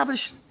 Establish.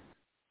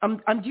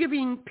 I'm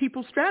giving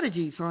people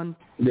strategies on.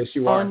 Yes,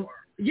 you are.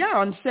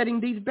 On setting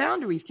these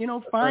boundaries. You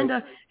know, find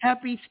a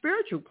happy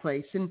spiritual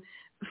place, and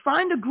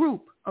find a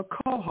group, a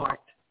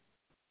cohort,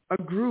 a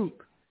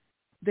group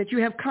that you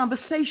have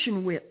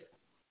conversation with,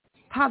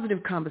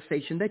 positive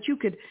conversation that you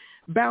could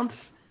bounce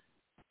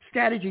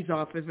strategies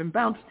off of and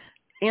bounce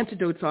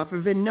antidotes off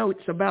of and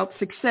notes about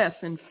success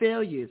and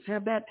failures.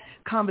 Have that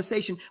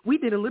conversation. We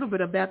did a little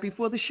bit of that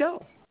before the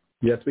show.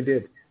 Yes, we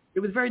did. It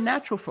was very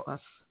natural for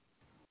us.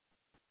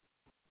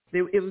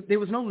 There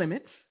was no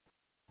limits.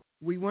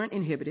 We weren't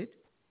inhibited.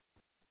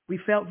 We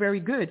felt very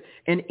good.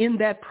 And in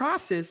that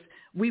process,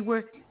 we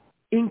were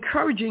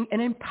encouraging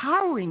and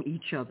empowering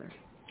each other.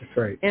 That's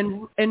right.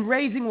 And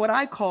raising what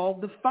I call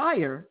the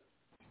fire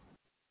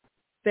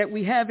that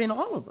we have in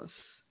all of us.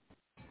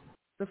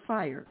 The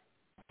fire.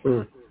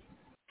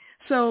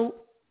 So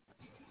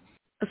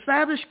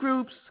establish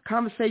groups,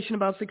 conversation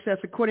about success,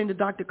 according to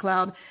Dr.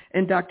 Cloud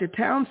and Dr.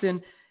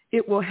 Townsend,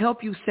 it will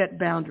help you set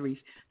boundaries.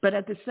 But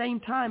at the same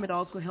time, it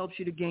also helps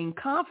you to gain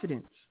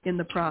confidence in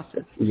the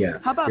process. Yeah.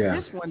 How about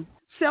this one?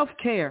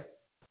 Self-care.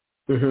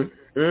 How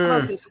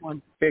about this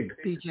one? Big.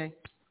 PJ?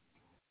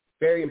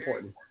 Very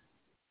important.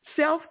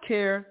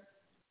 Self-care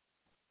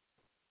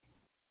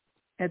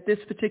at this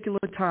particular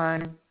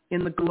time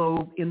in the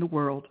globe, in the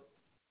world,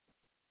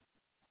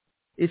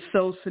 is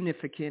so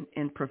significant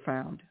and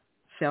profound.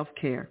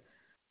 Self-care.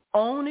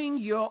 Owning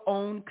your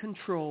own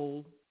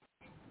control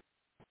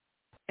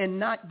and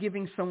not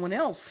giving someone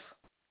else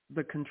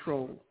the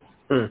control.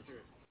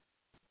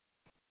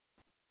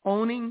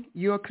 Owning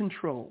your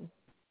control.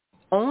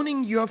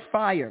 Owning your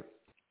fire.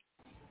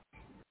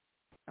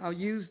 I'll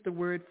use the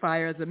word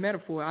fire as a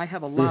metaphor. I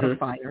have a lot of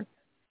fire.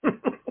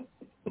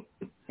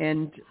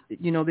 And,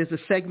 you know, there's a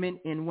segment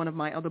in one of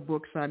my other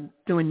books, I'm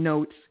doing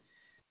notes.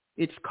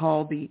 It's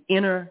called The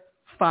Inner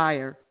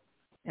Fire.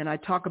 And I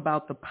talk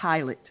about the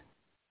pilot,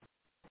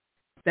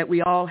 that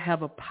we all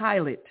have a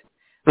pilot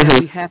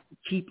that we have to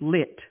keep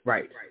lit.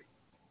 Right.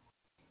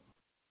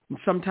 And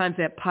sometimes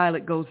that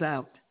pilot goes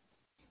out.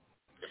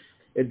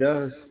 It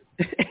does.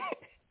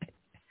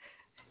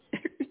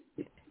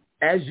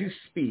 As you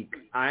speak,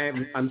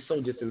 I'm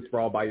so just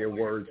enthralled by your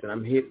words, and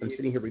I'm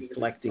sitting here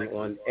reflecting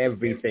on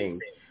everything.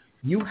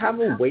 You have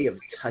a way of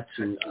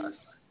touching us.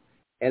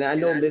 And I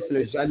know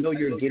listeners, I know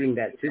you're getting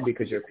that too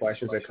because your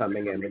questions are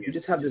coming in, but you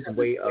just have this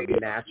way of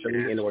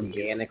naturally and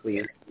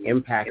organically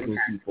impacting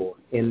people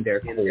in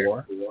their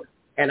core.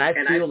 And I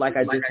feel like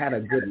I just had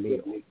a good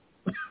meal.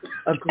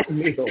 A good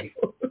meal.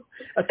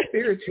 A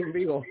spiritual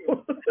meal.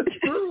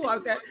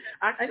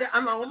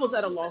 I'm almost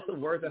at a loss of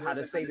words of how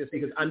to say this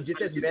because I'm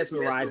just as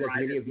mesmerized as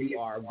many of you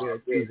are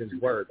with Susan's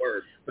words.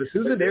 But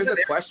Susan, there's a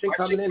question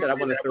coming in that I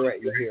want to throw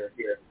at you here.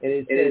 And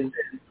it says,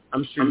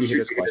 I'm sure you hear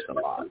this question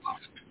a lot.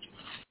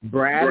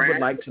 Brad would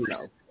like to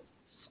know,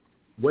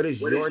 what is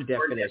your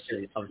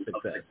definition of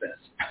success?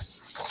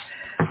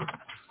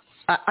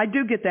 I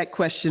do get that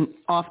question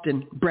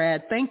often,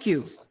 Brad. Thank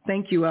you.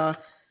 Thank you.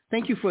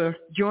 Thank you for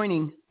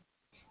joining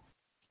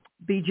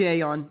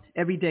BJ on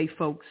Everyday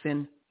Folks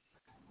and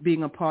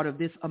being a part of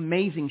this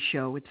amazing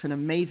show. It's an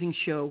amazing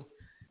show.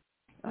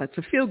 It's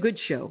a feel-good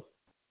show.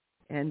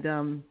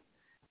 And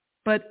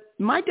but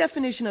my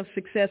definition of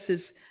success is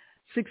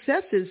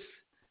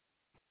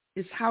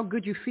how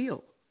good you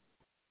feel.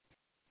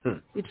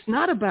 It's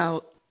not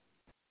about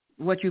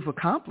what you've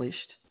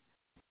accomplished.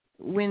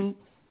 When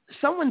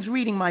someone's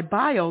reading my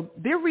bio,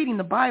 they're reading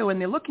the bio and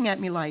they're looking at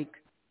me like,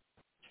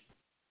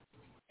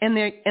 And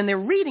they're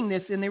reading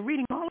this, and they're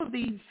reading all of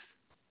these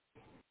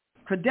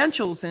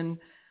credentials and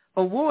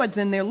awards,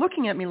 and they're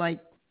looking at me like,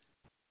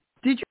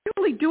 did you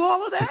really do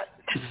all of that?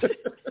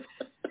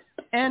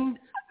 and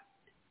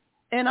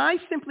I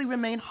simply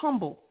remain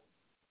humble.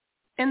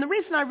 And the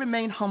reason I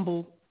remain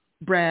humble,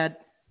 Brad,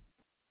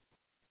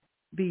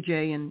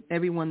 BJ, and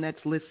everyone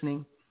that's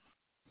listening,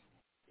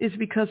 is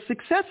because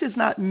success is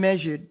not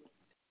measured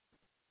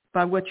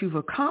by what you've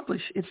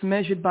accomplished. It's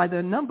measured by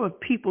the number of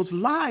people's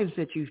lives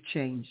that you've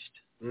changed.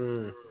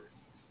 Mm.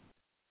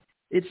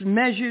 It's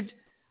measured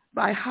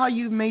by how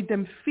you've made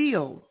them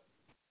feel.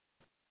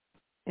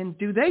 And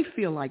do they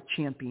feel like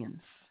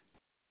champions?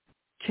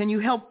 Can you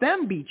help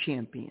them be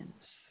champions?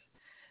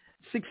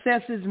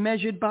 Success is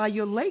measured by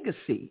your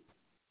legacy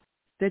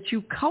that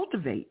you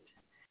cultivate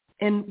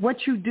and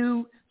what you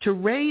do to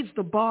raise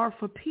the bar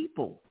for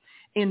people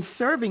in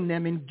serving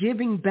them and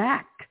giving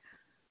back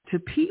to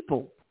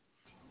people.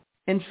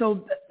 And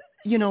so,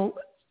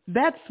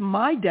 that's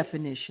my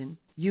definition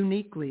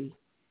uniquely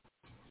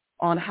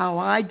on how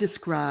I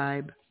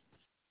describe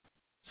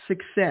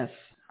success.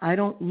 I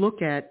don't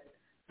look at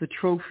the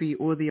trophy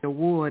or the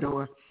award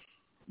or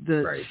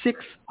the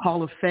 6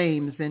 Hall of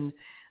Fames and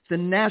the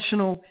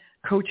National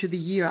Coach of the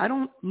Year. I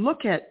don't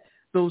look at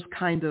those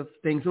kind of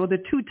things, or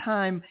the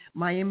 2-time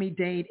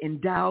Miami-Dade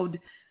endowed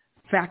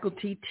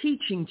faculty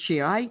teaching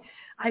chair.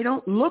 I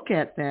don't look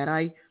at that.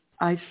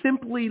 I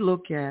simply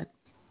look at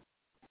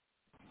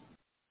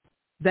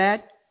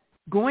that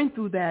going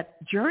through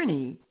that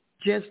journey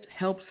just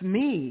helps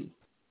me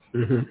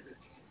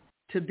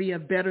to be a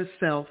better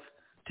self,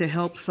 to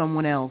help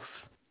someone else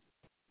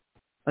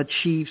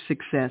achieve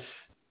success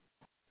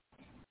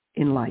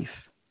in life.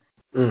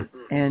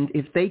 And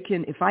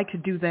if I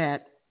could do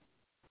that,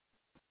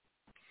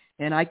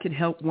 and I could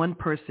help one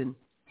person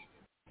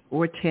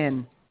or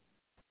 10,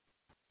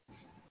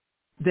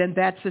 then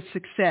that's a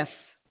success.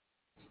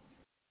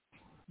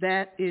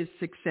 That is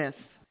success.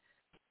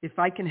 If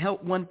I can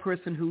help one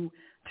person who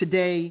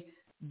today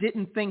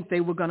didn't think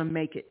they were going to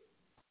make it,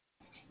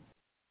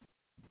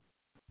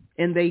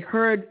 and they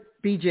heard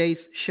BJ's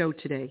show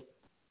today,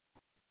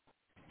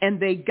 and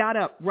they got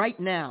up right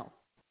now,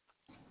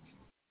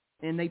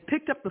 and they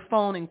picked up the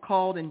phone and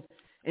called and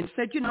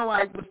said,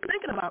 I was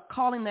thinking about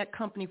calling that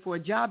company for a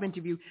job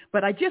interview,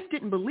 but I just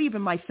didn't believe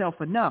in myself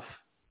enough.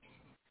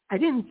 I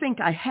didn't think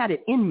I had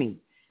it in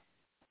me.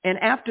 And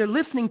after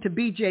listening to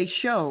BJ's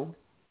show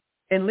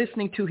and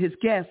listening to his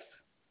guest,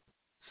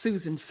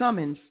 Susan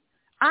Summons,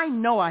 I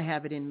know I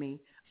have it in me.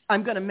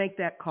 I'm going to make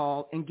that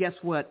call, and guess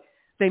what?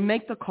 They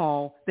make the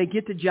call, they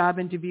get the job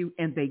interview,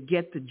 and they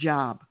get the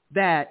job.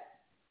 That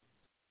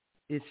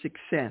is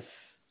success.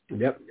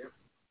 Yep.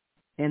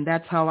 And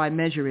that's how I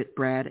measure it,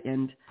 Brad.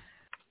 And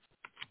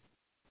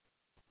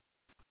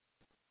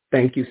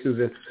thank you,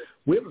 Susan.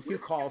 We have a few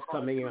calls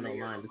coming in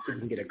online. Let's see if we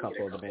can get a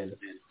couple of them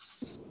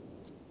in.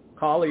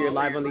 Caller, you're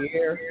live on the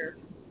air.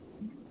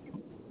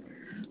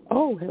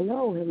 Oh,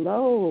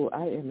 hello.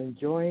 I am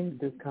enjoying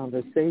this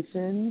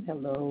conversation.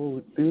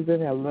 Hello, Susan.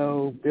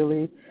 Hello,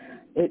 Billy.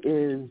 It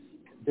is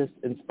just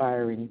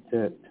inspiring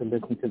to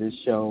listen to this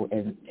show.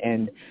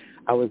 And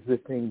I was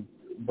listening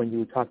when you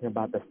were talking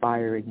about the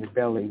fire in your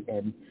belly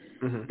and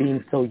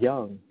being so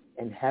young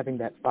and having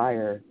that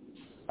fire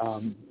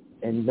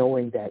and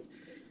knowing that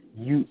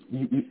you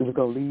it was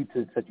going to lead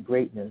to such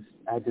greatness.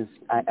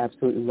 I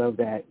absolutely love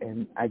that,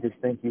 and I just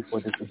thank you for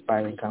this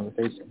inspiring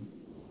conversation.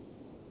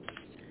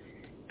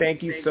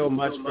 Thank you so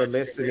much for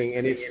listening,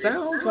 and it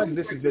sounds like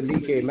this is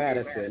Anike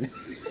Madison.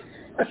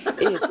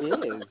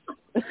 It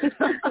is.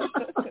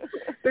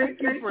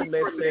 Thank you for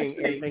listening,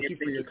 and thank you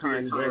for your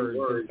kind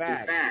words. In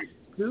fact,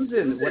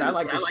 Susan, what I'd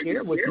like to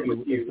share with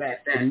you is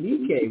that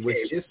Anike was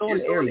just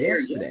on air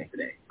yesterday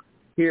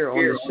here on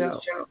the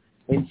show.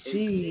 And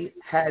she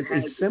has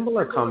a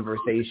similar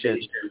conversation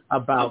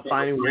about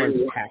finding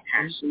one's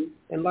passion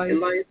in life.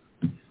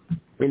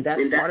 And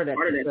that's part of that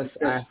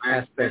success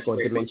aspect or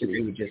dimension that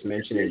you were just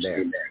mentioning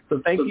there.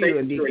 So thank you,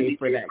 Anike,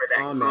 for that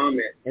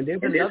comment. And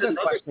there's another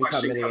question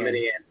coming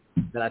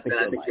in that I think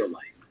you'll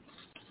like.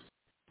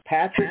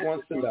 Patrick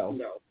wants to know,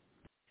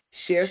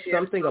 share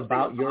something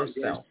about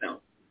yourself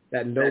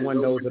that no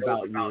one knows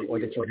about you or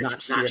that you've not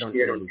shared on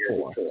air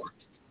before.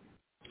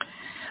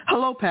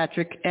 Hello,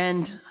 Patrick.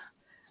 And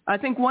I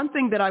think one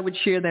thing that I would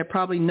share that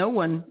probably no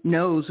one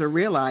knows or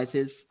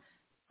realizes,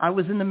 I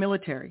was in the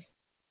military.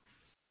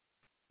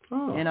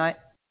 Oh. And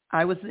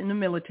I was in the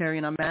military,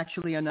 and I'm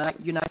actually a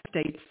United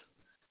States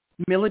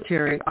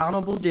military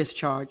honorable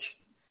discharge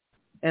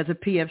as a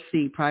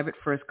PFC, private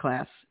first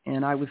class.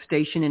 And I was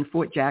stationed in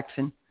Fort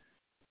Jackson,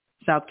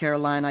 South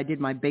Carolina. I did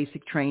my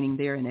basic training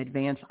there in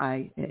advanced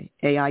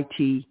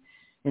AIT.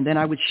 And then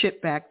I would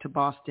ship back to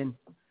Boston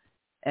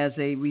as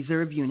a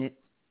reserve unit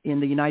in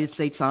the United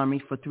States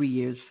Army for 3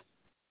 years.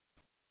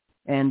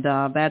 And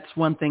that's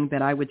one thing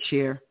that I would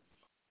share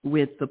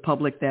with the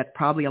public that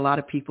probably a lot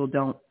of people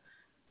don't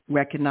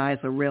recognize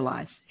or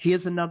realize.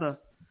 Here's another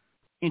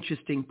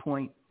interesting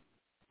point.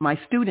 My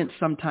students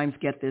sometimes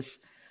get this,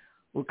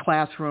 or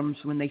classrooms,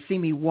 when they see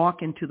me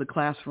walk into the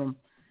classroom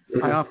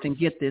I often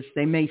get this.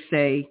 They may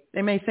say,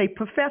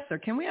 Professor,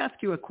 can we ask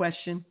you a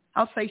question?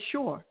 I'll say,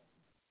 sure.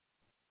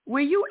 Were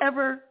you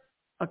ever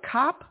a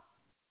cop?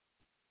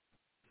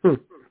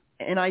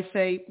 And I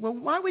say, well,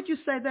 why would you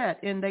say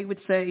that? And they would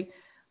say,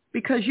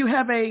 because you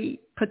have a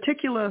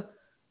particular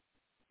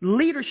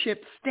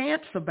leadership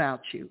stance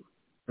about you.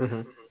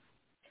 Mm-hmm.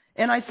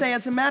 And I say,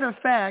 as a matter of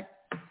fact,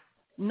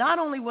 not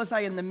only was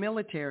I in the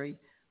military,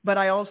 but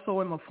I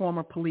also am a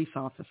former police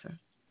officer.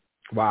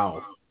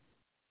 Wow.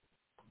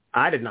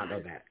 I did not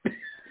know that.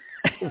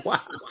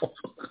 Wow.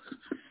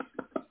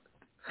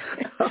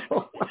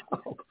 Oh,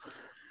 wow.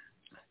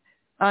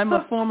 I'm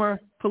a former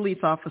police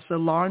officer,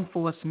 law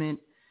enforcement,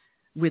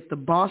 with the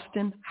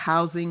Boston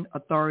Housing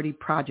Authority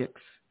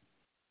projects.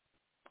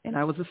 And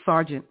I was a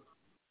sergeant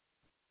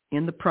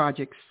in the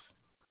projects.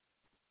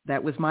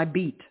 That was my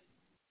beat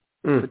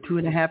for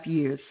 2.5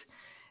 years.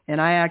 And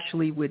I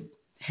actually would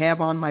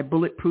have on my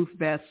bulletproof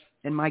vest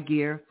and my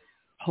gear,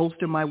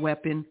 holster my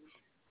weapon.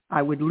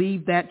 I would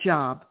leave that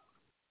job,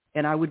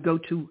 and I would go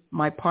to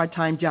my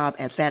part-time job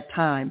at that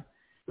time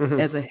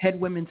as a head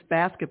women's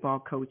basketball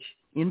coach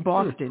in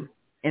Boston.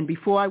 And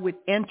before I would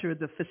enter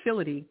the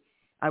facility,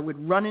 I would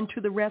run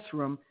into the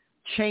restroom,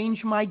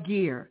 change my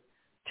gear,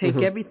 take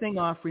everything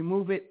off,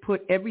 remove it,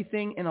 put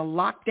everything in a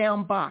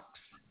lockdown box,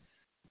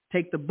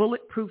 take the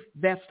bulletproof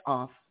vest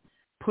off,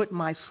 put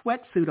my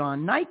sweatsuit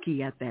on,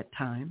 Nike at that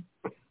time,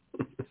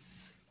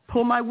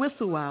 pull my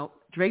whistle out,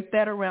 drape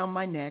that around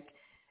my neck,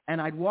 and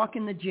I'd walk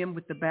in the gym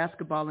with the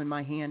basketball in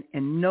my hand,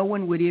 and no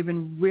one would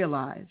even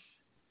realize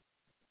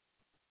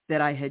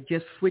that I had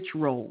just switched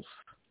roles.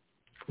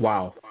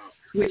 Wow.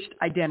 Switched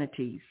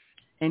identities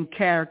and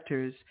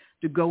characters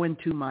to go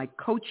into my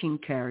coaching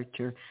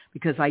character,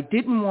 because I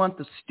didn't want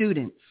the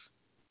students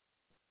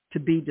to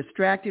be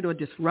distracted or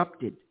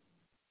disrupted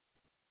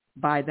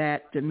by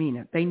that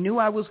demeanor. They knew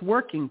I was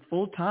working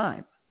full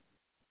time,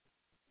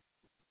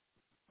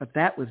 but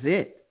that was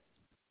it.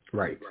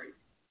 Right.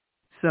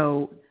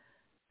 So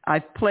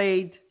I've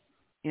played,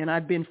 and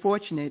I've been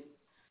fortunate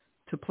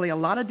to play a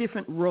lot of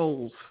different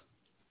roles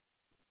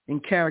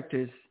and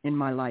characters in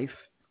my life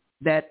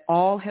that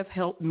all have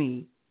helped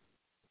me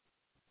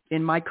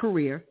in my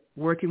career,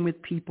 working with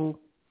people,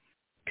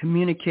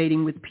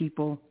 communicating with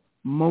people,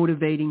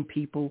 motivating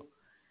people,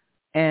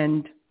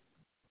 and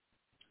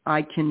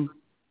I can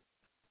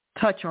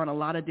touch on a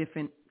lot of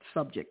different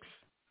subjects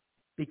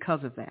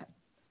because of that.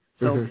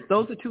 So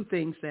those are two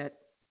things that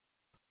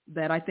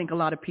I think a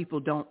lot of people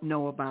don't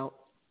know about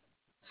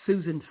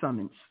Susan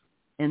Summons.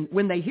 And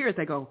when they hear it,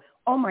 they go,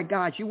 oh my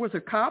God, you was a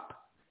cop?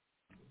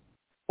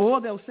 Or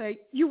they'll say,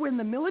 you were in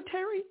the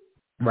military?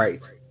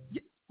 Right.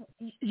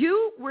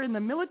 You were in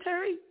the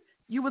military?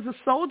 You was a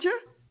soldier?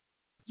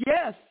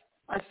 Yes,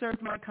 I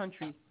served my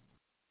country,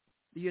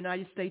 the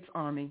United States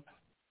Army.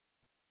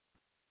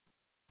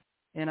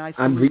 And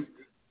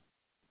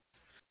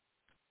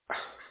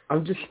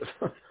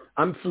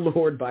I'm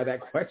floored by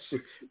that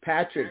question.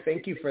 Patrick,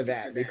 thank you for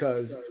that,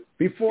 because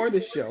before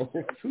the show,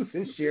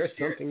 Susan shared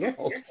something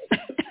else.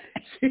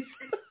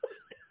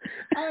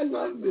 I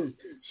love this.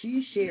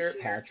 She shared,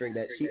 Patrick,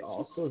 that she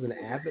also is an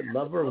avid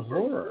lover of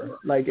horror,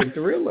 like a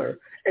thriller.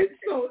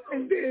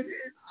 And then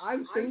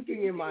I'm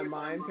thinking in my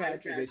mind,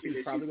 Patrick, that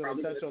she's probably going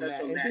to touch on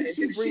that. And then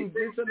she brings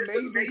this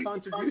amazing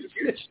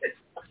contribution.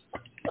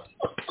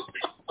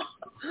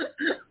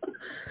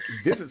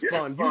 This is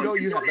fun. You know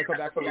you have to come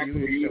back for the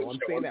reunion show. I'm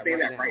saying that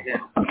right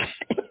now.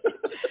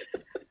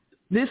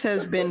 This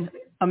has been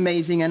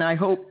amazing, and I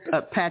hope,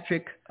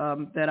 Patrick,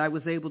 that I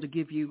was able to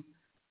give you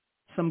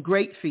some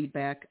great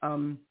feedback.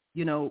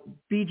 You know,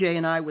 BJ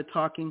and I were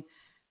talking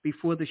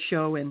before the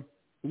show, and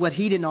what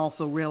he didn't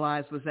also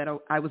realize was that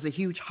I was a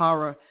huge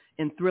horror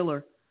and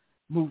thriller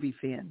movie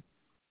fan.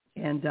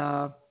 And,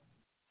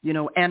 you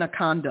know,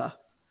 Anaconda.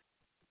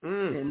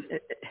 And,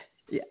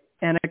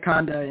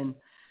 Anaconda, and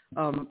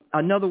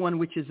another one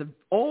which is an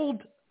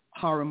old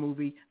horror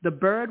movie, The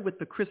Bird with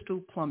the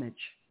Crystal Plumage.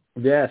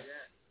 Yes.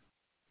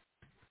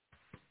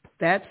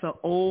 That's an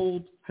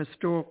old,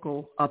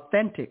 historical,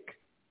 authentic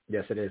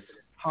Yes, it is.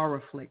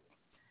 horror flick.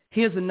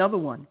 Here's another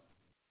one.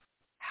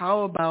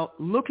 How about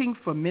Looking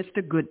for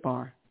Mr.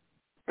 Goodbar?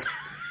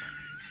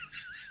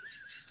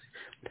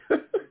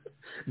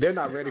 They're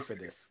not ready for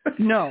this.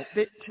 No.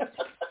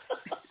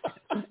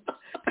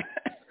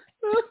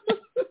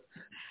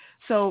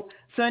 So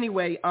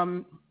anyway,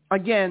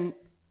 again,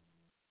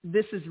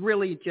 this has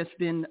really just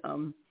been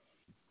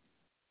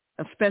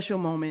a special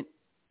moment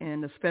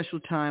and a special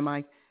time.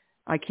 I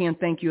can't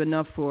thank you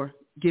enough for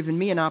giving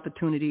me an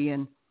opportunity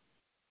and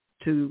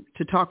to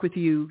talk with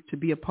you, to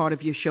be a part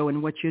of your show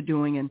and what you're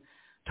doing, and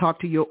talk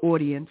to your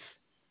audience,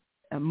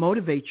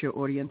 motivate your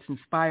audience,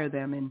 inspire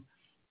them, and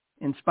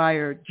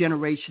inspire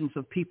generations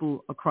of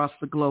people across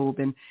the globe,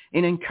 and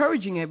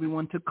encouraging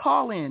everyone to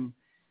call in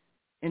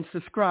and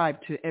subscribe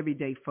to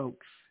Everyday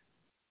Folks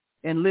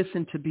and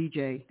listen to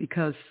BJ,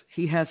 because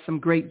he has some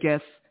great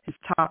guests. His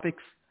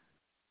topics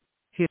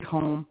hit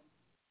home,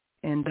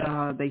 and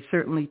they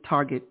certainly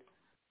target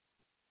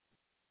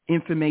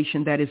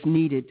information that is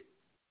needed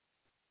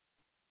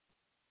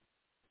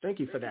Thank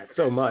you for that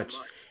so much.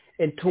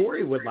 And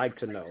Tori would like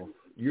to know,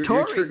 you're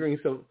triggering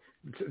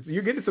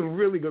you're getting some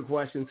really good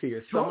questions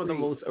here. Some of the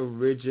most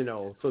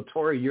original. So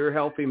Tori, you're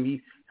helping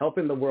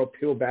the world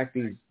peel back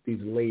these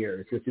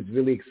layers, which is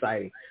really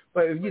exciting.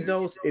 But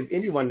if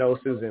anyone knows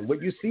Susan,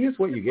 what you see is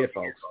what you get,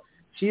 folks.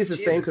 She is the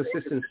same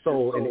consistent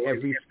soul in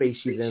every space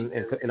she's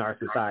in our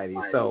society.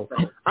 So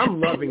I'm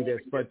loving this.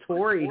 But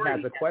Tori has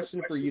a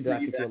question for you that I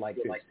think you'll like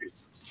this.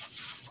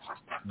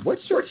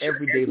 What's your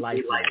everyday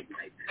life like?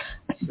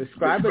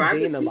 Describe a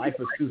day in the life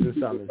of Susan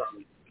Summons.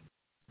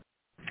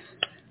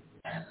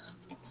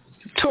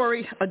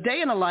 Tori, a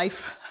day in the life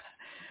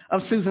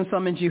of Susan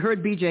Summons. You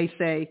heard BJ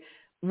say,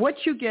 what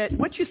you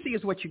see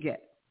is what you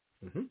get.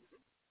 Mm-hmm.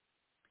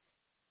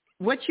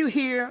 What you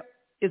hear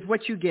is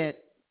what you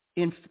get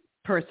in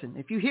person.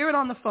 If you hear it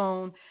on the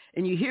phone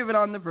and you hear it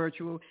on the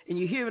virtual and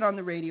you hear it on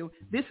the radio,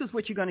 this is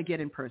what you're going to get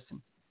in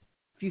person.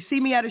 If you see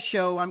me at a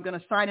show, I'm going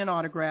to sign an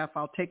autograph.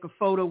 I'll take a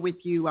photo with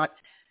you.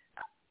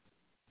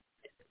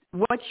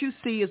 What you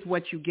see is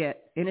what you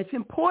get. And it's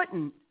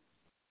important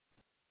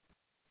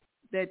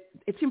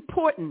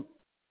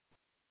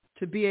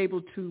to be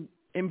able to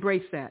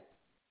embrace that.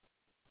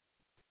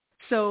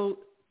 So,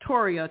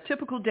 Tori, a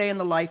typical day in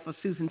the life of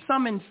Susan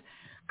Summons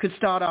could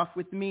start off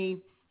with me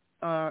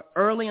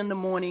early in the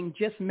morning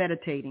just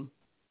meditating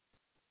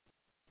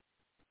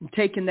and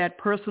taking that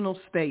personal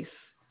space.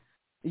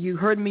 You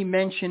heard me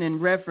mention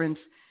and reference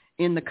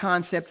in the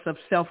concepts of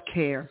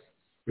self-care,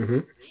 mm-hmm.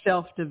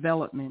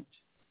 self-development,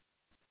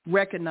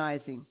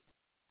 recognizing,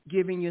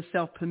 giving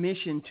yourself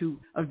permission to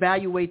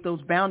evaluate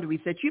those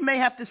boundaries that you may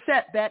have to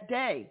set that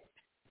day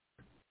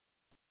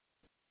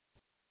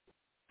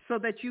so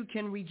that you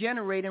can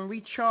regenerate and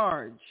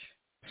recharge.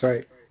 That's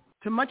right.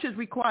 Too much is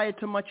required,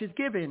 too much is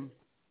given.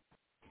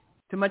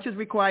 Too much is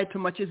required, too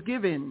much is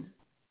given.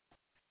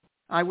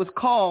 I was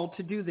called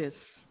to do this.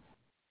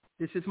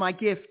 This is my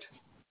gift.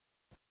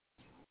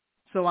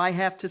 So I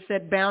have to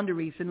set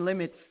boundaries and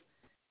limits,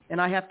 and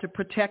I have to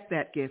protect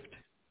that gift.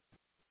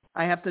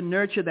 I have to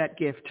nurture that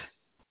gift.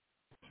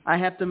 I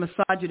have to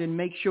massage it and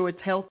make sure it's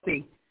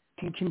healthy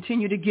and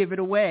continue to give it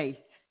away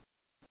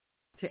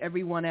to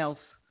everyone else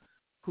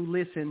who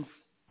listens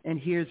and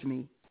hears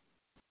me.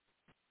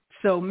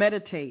 So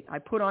meditate. I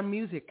put on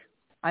music.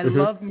 I mm-hmm.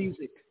 love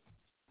music.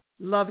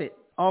 Love it.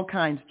 All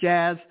kinds.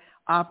 Jazz,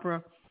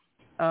 opera,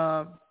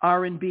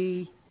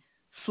 R&B,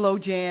 slow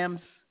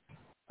jams,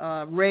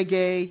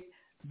 reggae,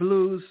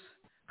 blues,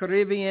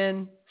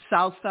 Caribbean,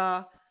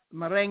 salsa,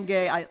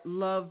 merengue. I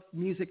love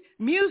music.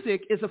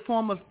 Music is a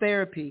form of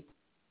therapy.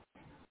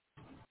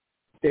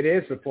 It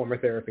is a form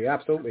of therapy,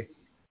 absolutely.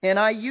 And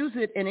I use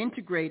it and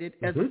integrate it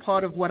as mm-hmm. a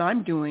part of what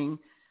I'm doing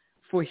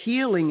for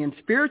healing and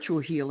spiritual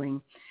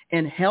healing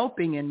and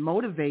helping and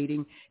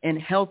motivating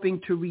and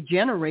helping to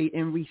regenerate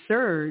and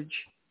resurge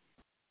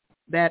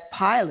that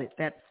pilot,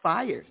 that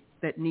fire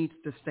that needs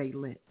to stay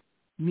lit.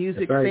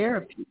 Music right.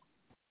 therapy.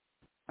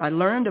 I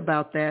learned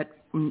about that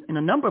in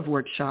a number of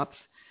workshops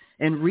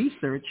and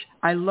research.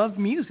 I love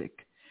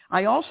music.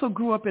 I also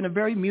grew up in a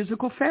very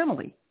musical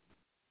family.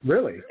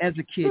 Really? As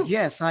a kid,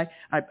 yes. I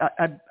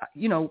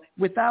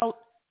without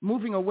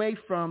moving away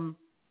from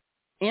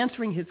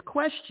answering his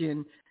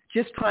question,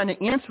 just trying to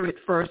answer it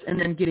first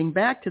and then getting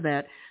back to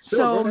that.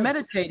 Sure, so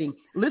meditating,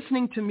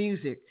 listening to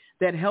music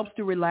that helps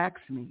to relax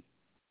me.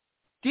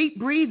 Deep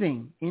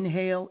breathing,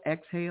 inhale,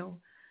 exhale.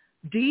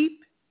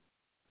 Deep,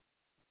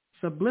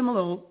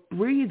 subliminal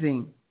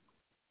breathing.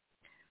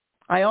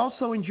 I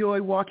also enjoy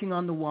walking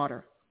on the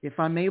water. If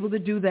I'm able to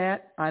do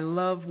that, I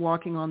love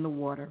walking on the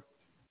water,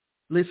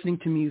 listening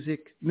to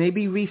music,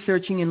 maybe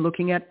researching and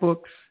looking at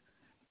books,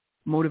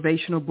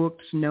 motivational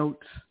books,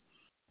 notes,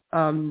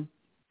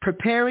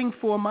 preparing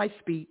for my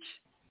speech,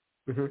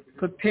 mm-hmm.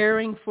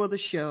 preparing for the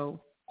show,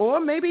 or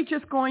maybe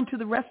just going to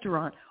the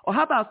restaurant. Or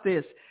how about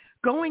this?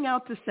 Going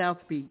out to South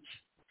Beach,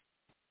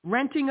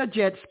 renting a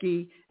jet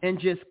ski, and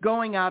just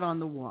going out on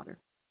the water.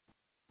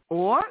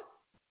 Or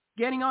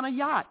getting on a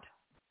yacht.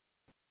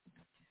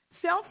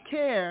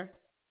 Self-care,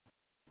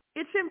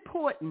 it's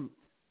important.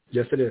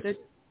 Yes, it is.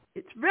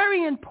 It's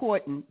very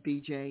important,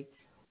 BJ,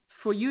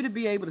 for you to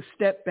be able to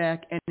step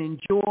back and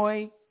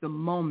enjoy the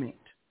moment.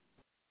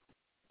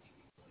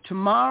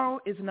 Tomorrow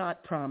is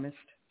not promised.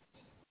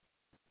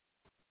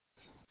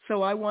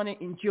 So I want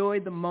to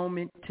enjoy the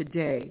moment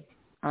today.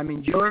 I'm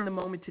enjoying the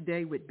moment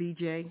today with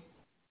BJ.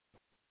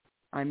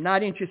 I'm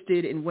not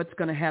interested in what's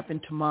going to happen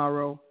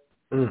tomorrow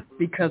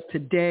because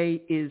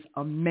today is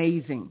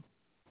amazing.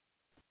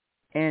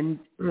 And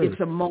it's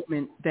a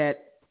moment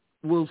that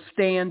will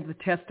stand the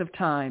test of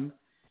time.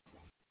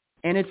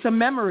 And it's a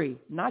memory,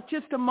 not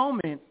just a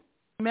moment,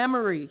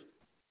 memory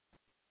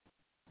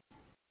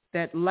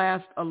that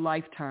lasts a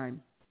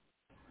lifetime.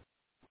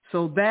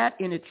 So that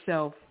in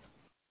itself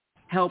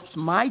helps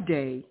my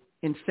day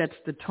and sets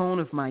the tone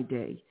of my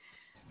day.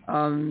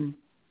 And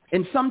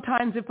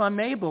sometimes if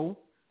I'm able,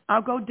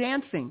 I'll go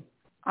dancing.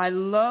 I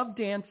love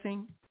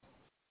dancing.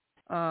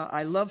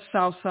 I love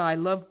salsa. I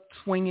love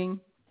swinging.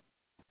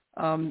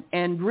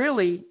 And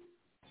really,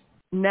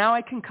 now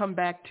I can come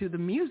back to the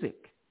music.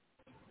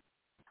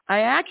 I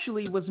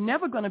actually was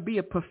never going to be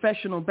a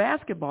professional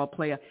basketball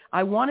player.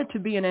 I wanted to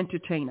be an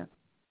entertainer.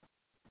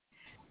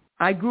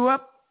 I grew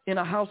up in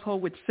a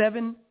household with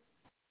 7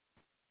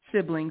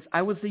 siblings.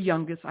 I was the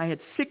youngest. I had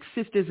 6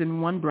 sisters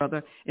and 1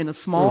 brother in a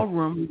small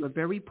room. We were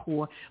very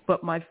poor.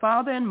 But my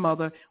father and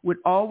mother would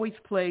always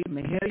play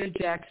Mahalia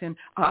Jackson,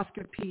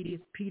 Oscar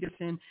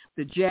Peterson,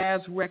 the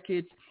jazz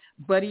records,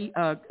 Buddy,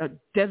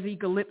 Desi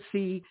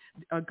Gillespie,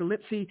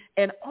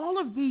 and all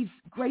of these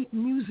great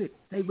music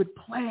they would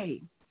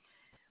play,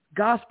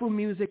 gospel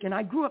music. And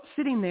I grew up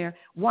sitting there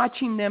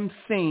watching them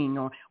sing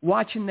or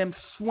watching them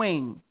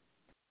swing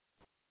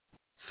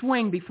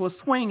before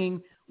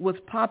swinging was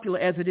popular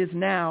as it is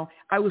now.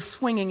 I was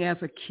swinging as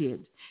a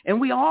kid. And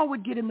we all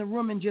would get in the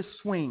room and just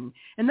swing.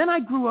 And then I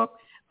grew up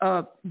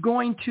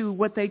going to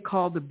what they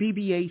call the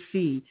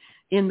BBAC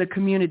in the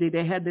community.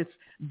 They had this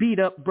beat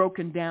up,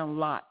 broken down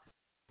lot.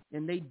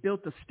 And they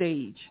built a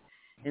stage.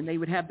 And they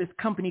would have this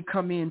company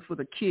come in for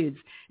the kids.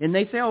 And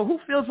they say, oh, who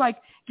feels like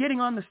getting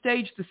on the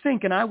stage to sing?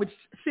 And I would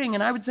sing.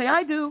 And I would say,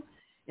 I do.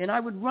 And I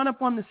would run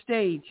up on the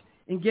stage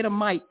and get a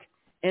mic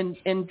and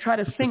try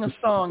to sing a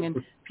song. And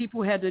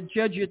people had to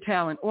judge your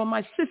talent. Or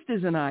my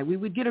sisters and I, we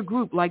would get a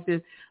group like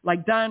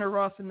Diana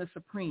Ross and the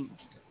Supremes.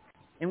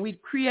 And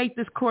we'd create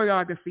this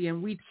choreography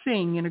and we'd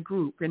sing in a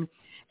group. And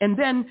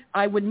then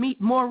I would meet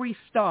Maurice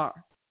Starr,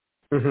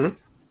 who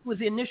was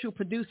the initial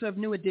producer of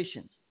New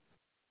Edition.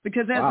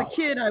 Because as a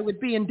kid, I would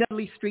be in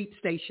Dudley Street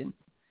Station.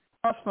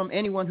 From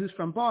anyone who's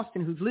from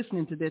Boston who's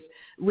listening to this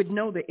would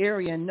know the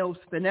area and know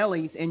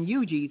Spinelli's and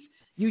Eugee's.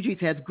 Eugee's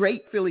has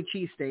great Philly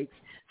cheesesteaks.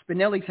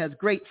 Spinelli's has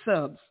great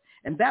subs.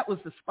 And that was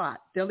the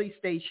spot. Dudley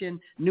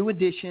Station, New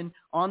Edition,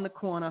 on the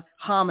corner,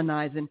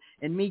 harmonizing,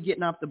 and me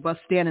getting off the bus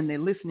standing there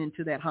listening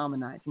to that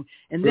harmonizing.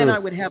 And then I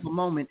would have a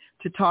moment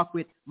to talk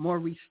with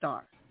Maurice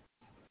Starr.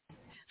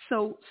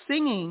 So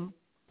singing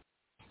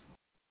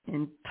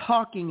and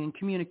talking and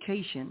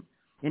communication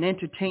and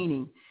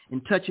entertaining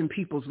and touching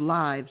people's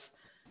lives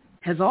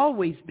has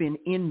always been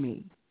in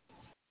me.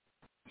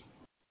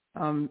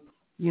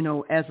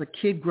 As a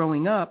kid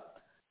growing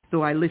up,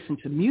 though I listened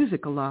to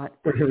music a lot,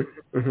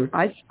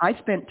 I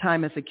spent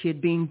time as a kid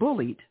being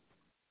bullied.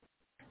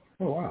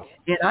 Oh, wow.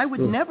 And I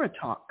would never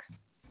talk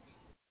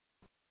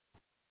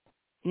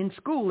in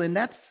school, and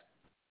that's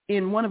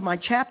in one of my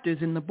chapters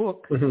in the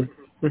book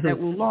that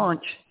will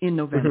launch in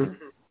November.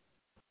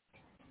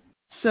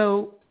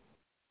 So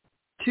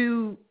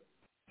to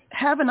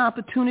have an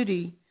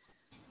opportunity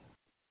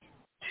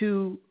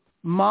to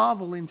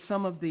marvel in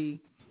some of the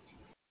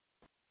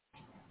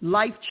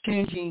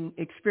life-changing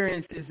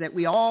experiences that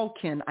we all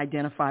can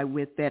identify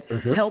with that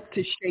help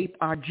to shape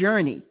our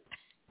journey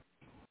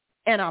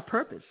and our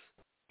purpose.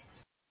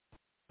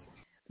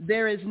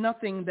 There is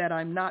nothing that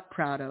I'm not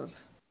proud of.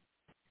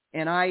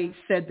 And I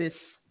said this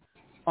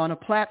on a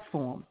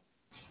platform.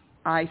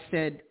 I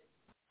said,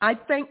 I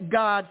thank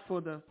God for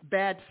the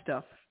bad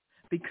stuff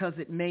because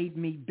it made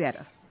me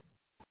better.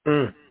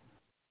 And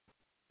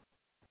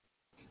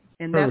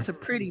that's a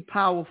pretty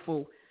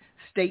powerful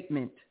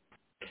statement.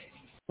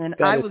 And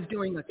I was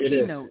doing a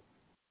keynote.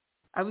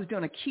 I was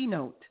doing a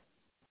keynote.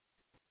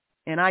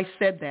 And I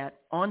said that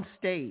on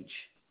stage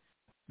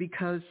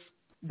because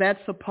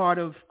that's a part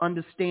of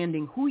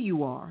understanding who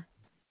you are,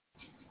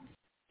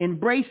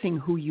 embracing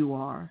who you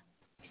are,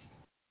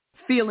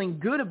 feeling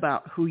good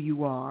about who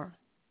you are,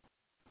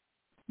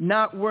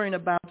 not worrying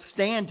about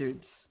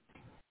standards,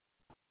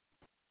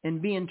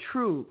 and being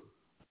true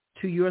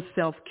to your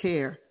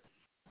self-care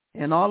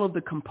and all of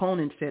the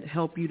components that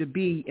help you to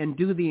be and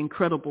do the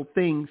incredible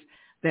things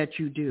that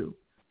you do.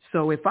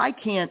 So if I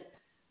can't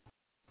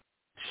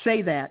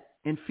say that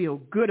and feel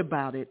good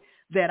about it,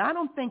 that I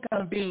don't think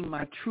I'm being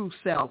my true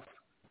self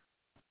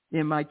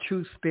in my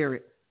true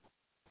spirit,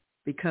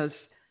 because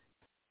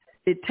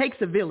it takes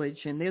a village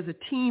and there's a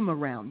team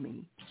around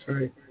me.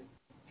 Right.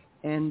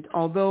 And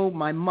although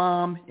my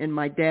mom and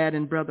my dad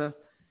and brother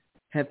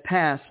have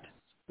passed,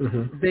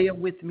 they are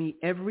with me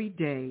every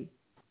day,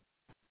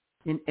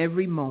 in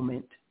every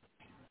moment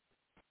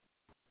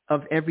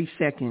of every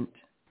second,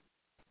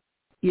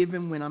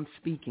 even when I'm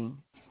speaking,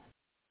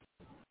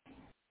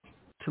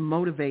 to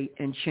motivate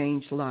and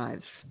change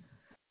lives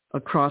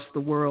across the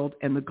world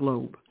and the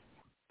globe.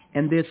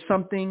 And there's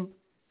something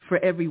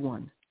for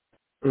everyone.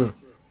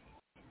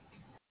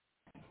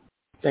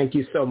 Thank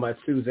you so much,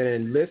 Susan.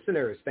 And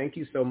listeners, thank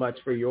you so much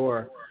for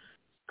your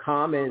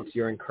comments,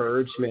 your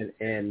encouragement,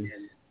 and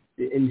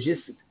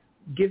just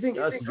giving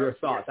us your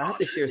thoughts. I have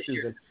to share,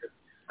 Susan,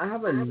 I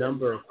have a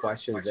number of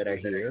questions that are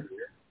here.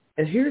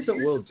 And here's what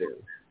we'll do.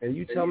 And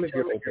you tell me if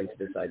you're open to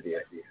this idea.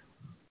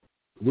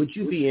 Would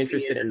you be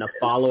interested in a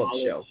follow-up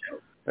show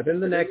within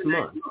the next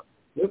month?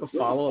 We have a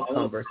follow-up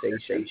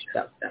conversation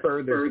that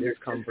furthers this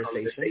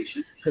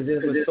conversation, because there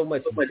was so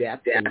much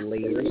depth and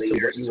layers to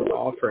what you were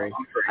offering.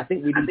 I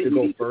think we need to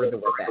go further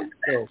with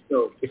that.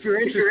 So if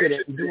you're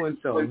interested in doing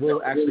so,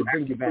 we'll actually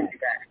bring you back.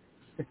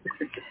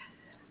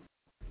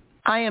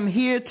 I am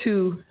here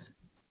to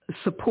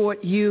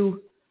support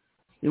you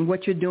in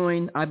what you're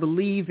doing. I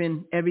believe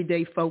in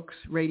Everyday Folks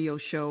radio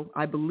show.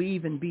 I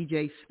believe in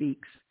BJ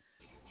Speaks.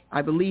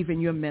 I believe in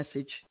your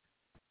message.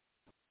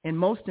 And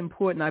most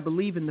important, I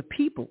believe in the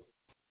people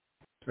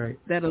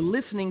that are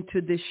listening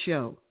to this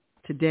show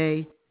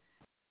today,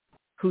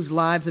 whose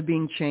lives are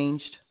being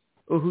changed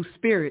or whose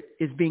spirit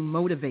is being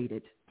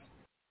motivated.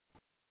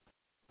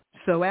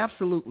 So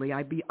absolutely,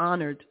 I'd be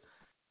honored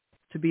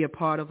to be a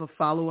part of a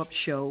follow-up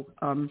show.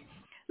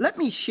 Let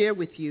me share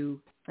with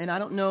you, and I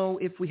don't know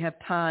if we have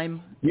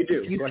time. You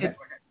do. Go ahead.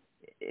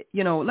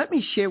 Let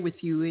me share with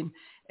you,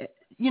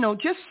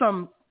 just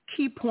some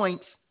key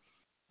points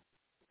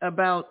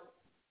about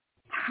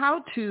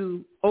how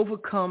to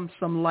overcome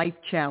some life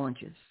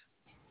challenges.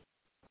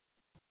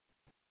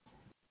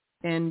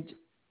 And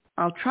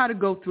I'll try to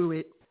go through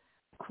it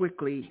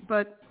quickly.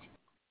 But,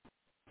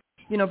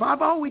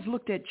 I've always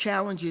looked at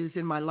challenges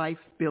in my life,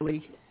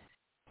 Billy,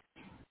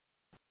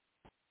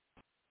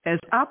 as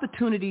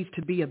opportunities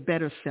to be a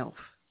better self,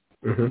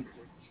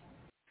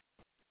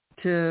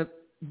 to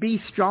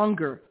be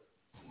stronger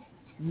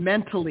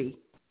mentally,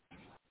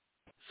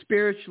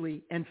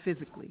 spiritually, and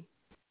physically.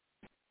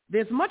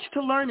 There's much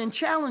to learn in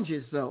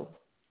challenges, though,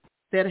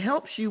 that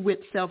helps you with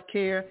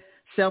self-care,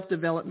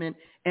 self-development,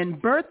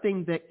 and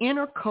birthing the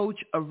inner coach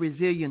of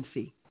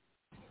resiliency.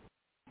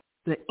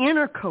 The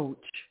inner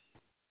coach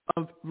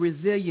of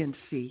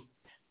resiliency.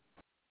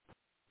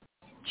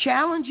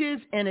 Challenges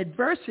and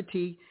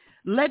adversity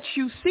lets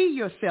you see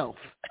yourself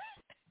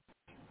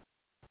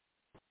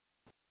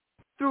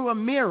through a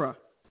mirror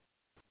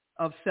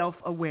of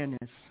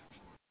self-awareness.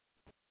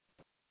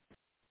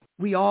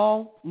 We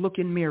all look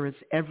in mirrors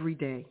every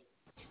day.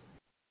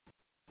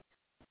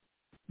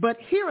 But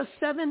here are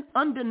 7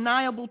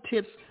 undeniable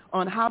tips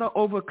on how to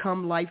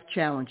overcome life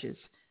challenges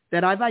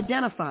that I've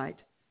identified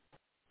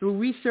through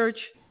research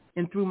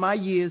and through my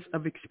years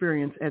of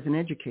experience as an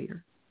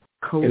educator,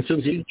 coach,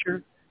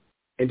 teacher.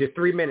 And just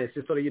 3 minutes,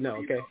 just so that you know,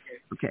 okay?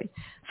 Okay.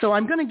 So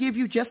I'm going to give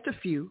you just a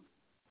few.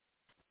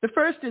 The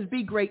first is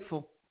be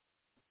grateful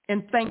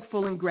and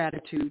thankful and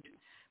gratitude.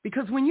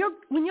 Because when you're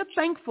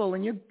thankful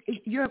and you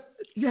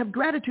have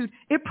gratitude,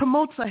 it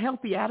promotes a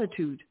healthy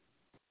attitude.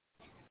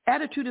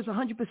 Attitude is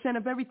 100%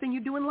 of everything you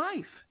do in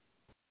life.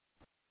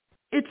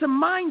 It's a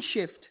mind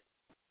shift,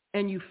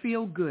 and you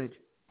feel good.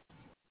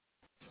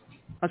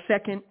 A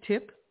second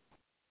tip,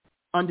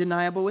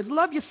 undeniable, is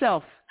love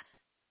yourself.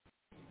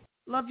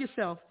 Love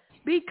yourself.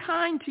 Be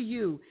kind to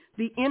you,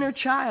 the inner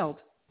child.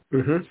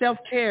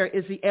 Self-care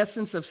is the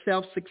essence of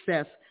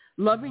self-success.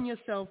 Loving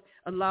yourself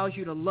allows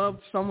you to love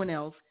someone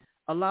else,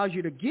 allows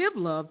you to give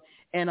love,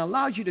 and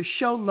allows you to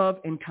show love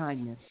and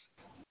kindness.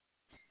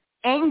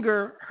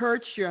 Anger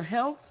hurts your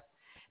health,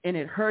 and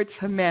it hurts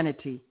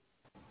humanity.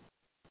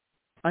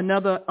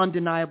 Another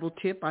undeniable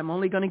tip, I'm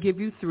only going to give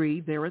you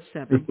 3. There are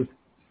 7.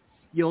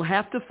 You'll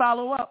have to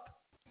follow up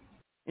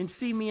and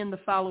see me in the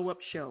follow-up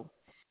show.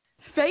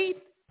 Faith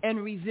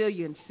and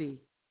resiliency.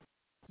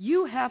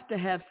 You have to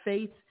have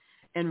faith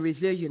and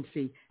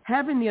resiliency,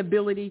 having the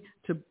ability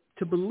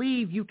to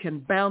believe you can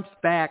bounce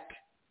back,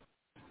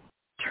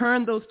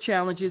 turn those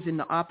challenges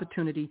into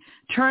opportunity,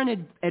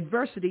 turn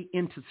adversity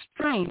into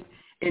strength,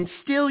 and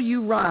still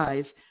you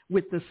rise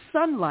with the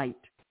sunlight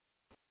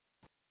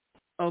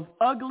of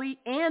ugly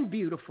and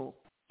beautiful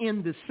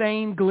in the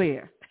same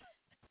glare.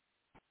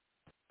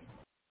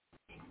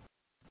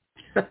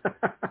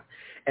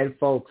 And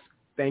folks,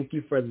 thank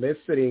you for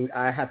listening.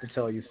 I have to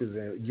tell you,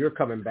 Susan, you're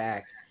coming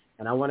back.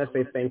 And I want to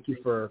say thank you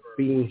for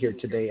being here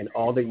today and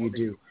all that you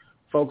do.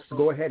 Folks,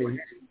 go ahead and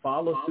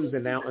follow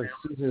Susan now on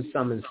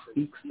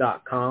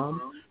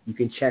SusanSummonSpeaks.com. You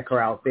can check her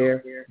out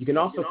there. You can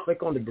also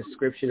click on the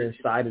description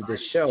inside of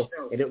this show,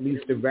 and it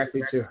leads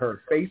directly to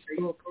her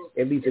Facebook.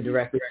 It leads you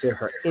directly to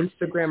her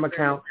Instagram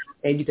account.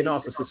 And you can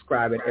also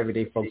subscribe at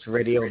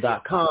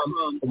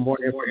everydayfolksradio.com for more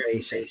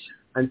information.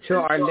 Until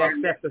our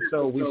next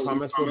episode, we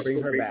promise we'll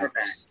bring her back.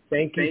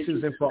 Thank you,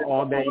 Susan, for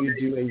all that you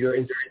do and your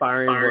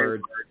inspiring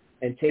words.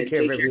 And take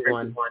care of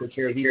everyone. Take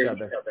care of each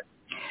other.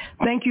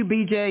 Thank you,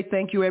 BJ.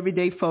 Thank you,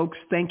 everyday folks.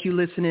 Thank you,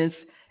 listeners.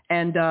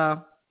 And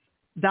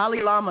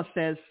Dalai Lama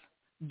says,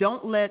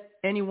 don't let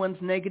anyone's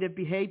negative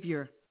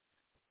behavior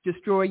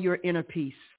destroy your inner peace.